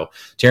year. So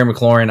Terry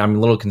McLaurin, I'm a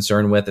little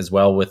concerned with as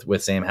well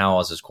with Sam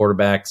Howell as his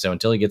quarterback. So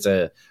until he gets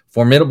a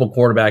formidable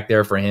quarterback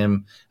there for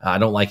him, I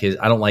don't like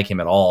him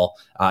at all.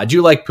 I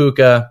do like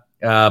Puka.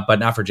 But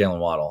not for Jalen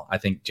Waddle. I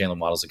think Jalen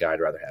Waddle's a guy I'd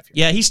rather have here.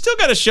 Yeah, he's still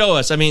got to show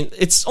us. I mean,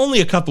 it's only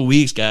a couple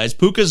weeks, guys.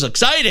 Puka's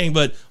exciting,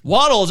 but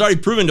Waddle has already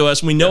proven to us,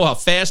 and we know how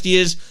fast he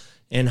is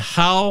and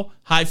how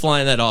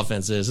high-flying that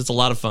offense is. It's a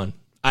lot of fun.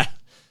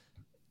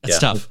 That's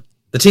tough.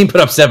 The team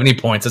put up 70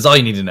 points. That's all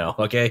you need to know,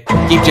 okay?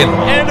 Keep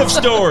Jalen. End of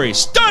story.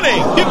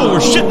 Stunning. People were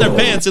shitting their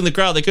pants in the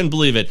crowd. They couldn't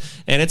believe it.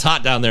 And it's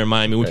hot down there in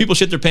Miami. When people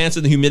shit their pants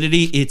in the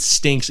humidity, it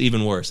stinks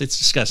even worse. It's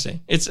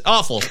disgusting. It's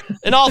awful.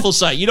 An awful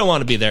sight. You don't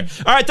want to be there.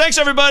 All right, thanks,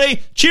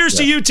 everybody. Cheers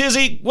to you,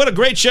 Tizzy. What a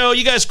great show.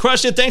 You guys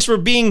crushed it. Thanks for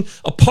being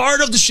a part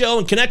of the show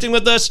and connecting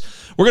with us.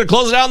 We're going to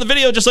close it out in the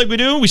video just like we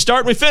do. We start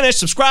and we finish.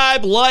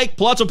 Subscribe, like,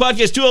 Palazzo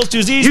Podcast, 2 L's,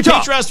 2 Z's.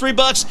 Patreon's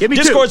 $3.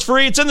 Discord's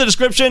free. It's in the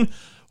description.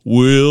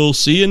 We'll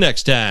see you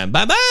next time.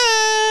 Bye-bye.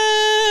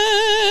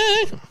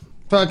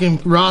 Fucking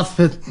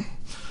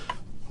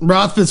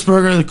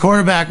Roethlisberger, the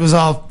quarterback, was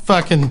all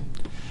fucking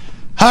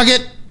hug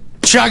it,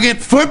 chug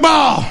it,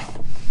 football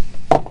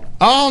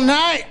all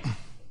night.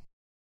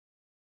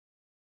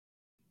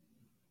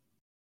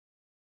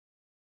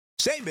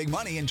 Save big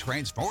money and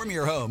transform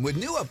your home with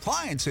new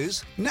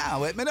appliances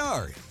now at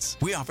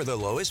Menards. We offer the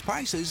lowest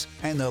prices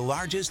and the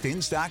largest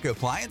in-stock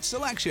appliance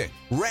selection.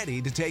 Ready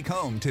to take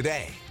home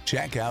today.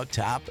 Check out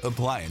top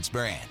appliance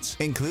brands,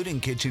 including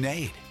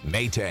KitchenAid,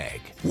 Maytag,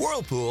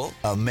 Whirlpool,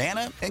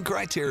 Amana, and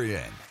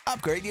Criterion.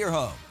 Upgrade your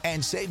home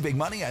and save big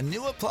money on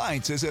new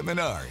appliances at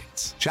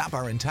Menards. Shop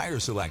our entire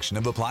selection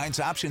of appliance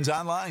options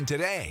online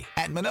today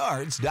at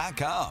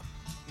Menards.com.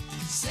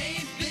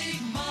 Save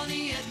big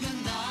money at Menards.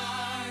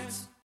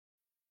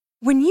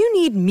 When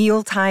you need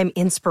mealtime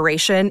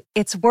inspiration,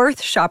 it's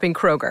worth shopping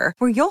Kroger,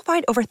 where you'll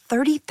find over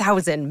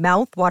 30,000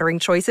 mouth-watering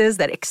choices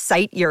that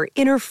excite your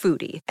inner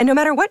foodie. And no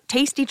matter what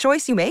tasty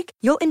choice you make,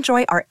 you'll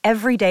enjoy our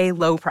everyday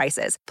low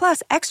prices,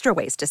 plus extra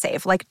ways to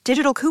save, like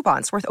digital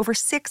coupons worth over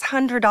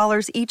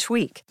 $600 each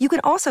week. You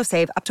can also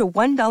save up to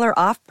 $1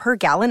 off per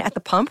gallon at the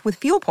pump with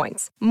fuel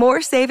points.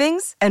 More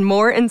savings and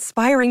more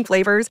inspiring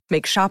flavors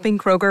make shopping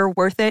Kroger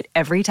worth it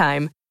every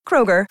time.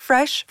 Kroger,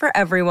 fresh for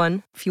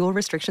everyone. Fuel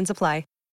restrictions apply.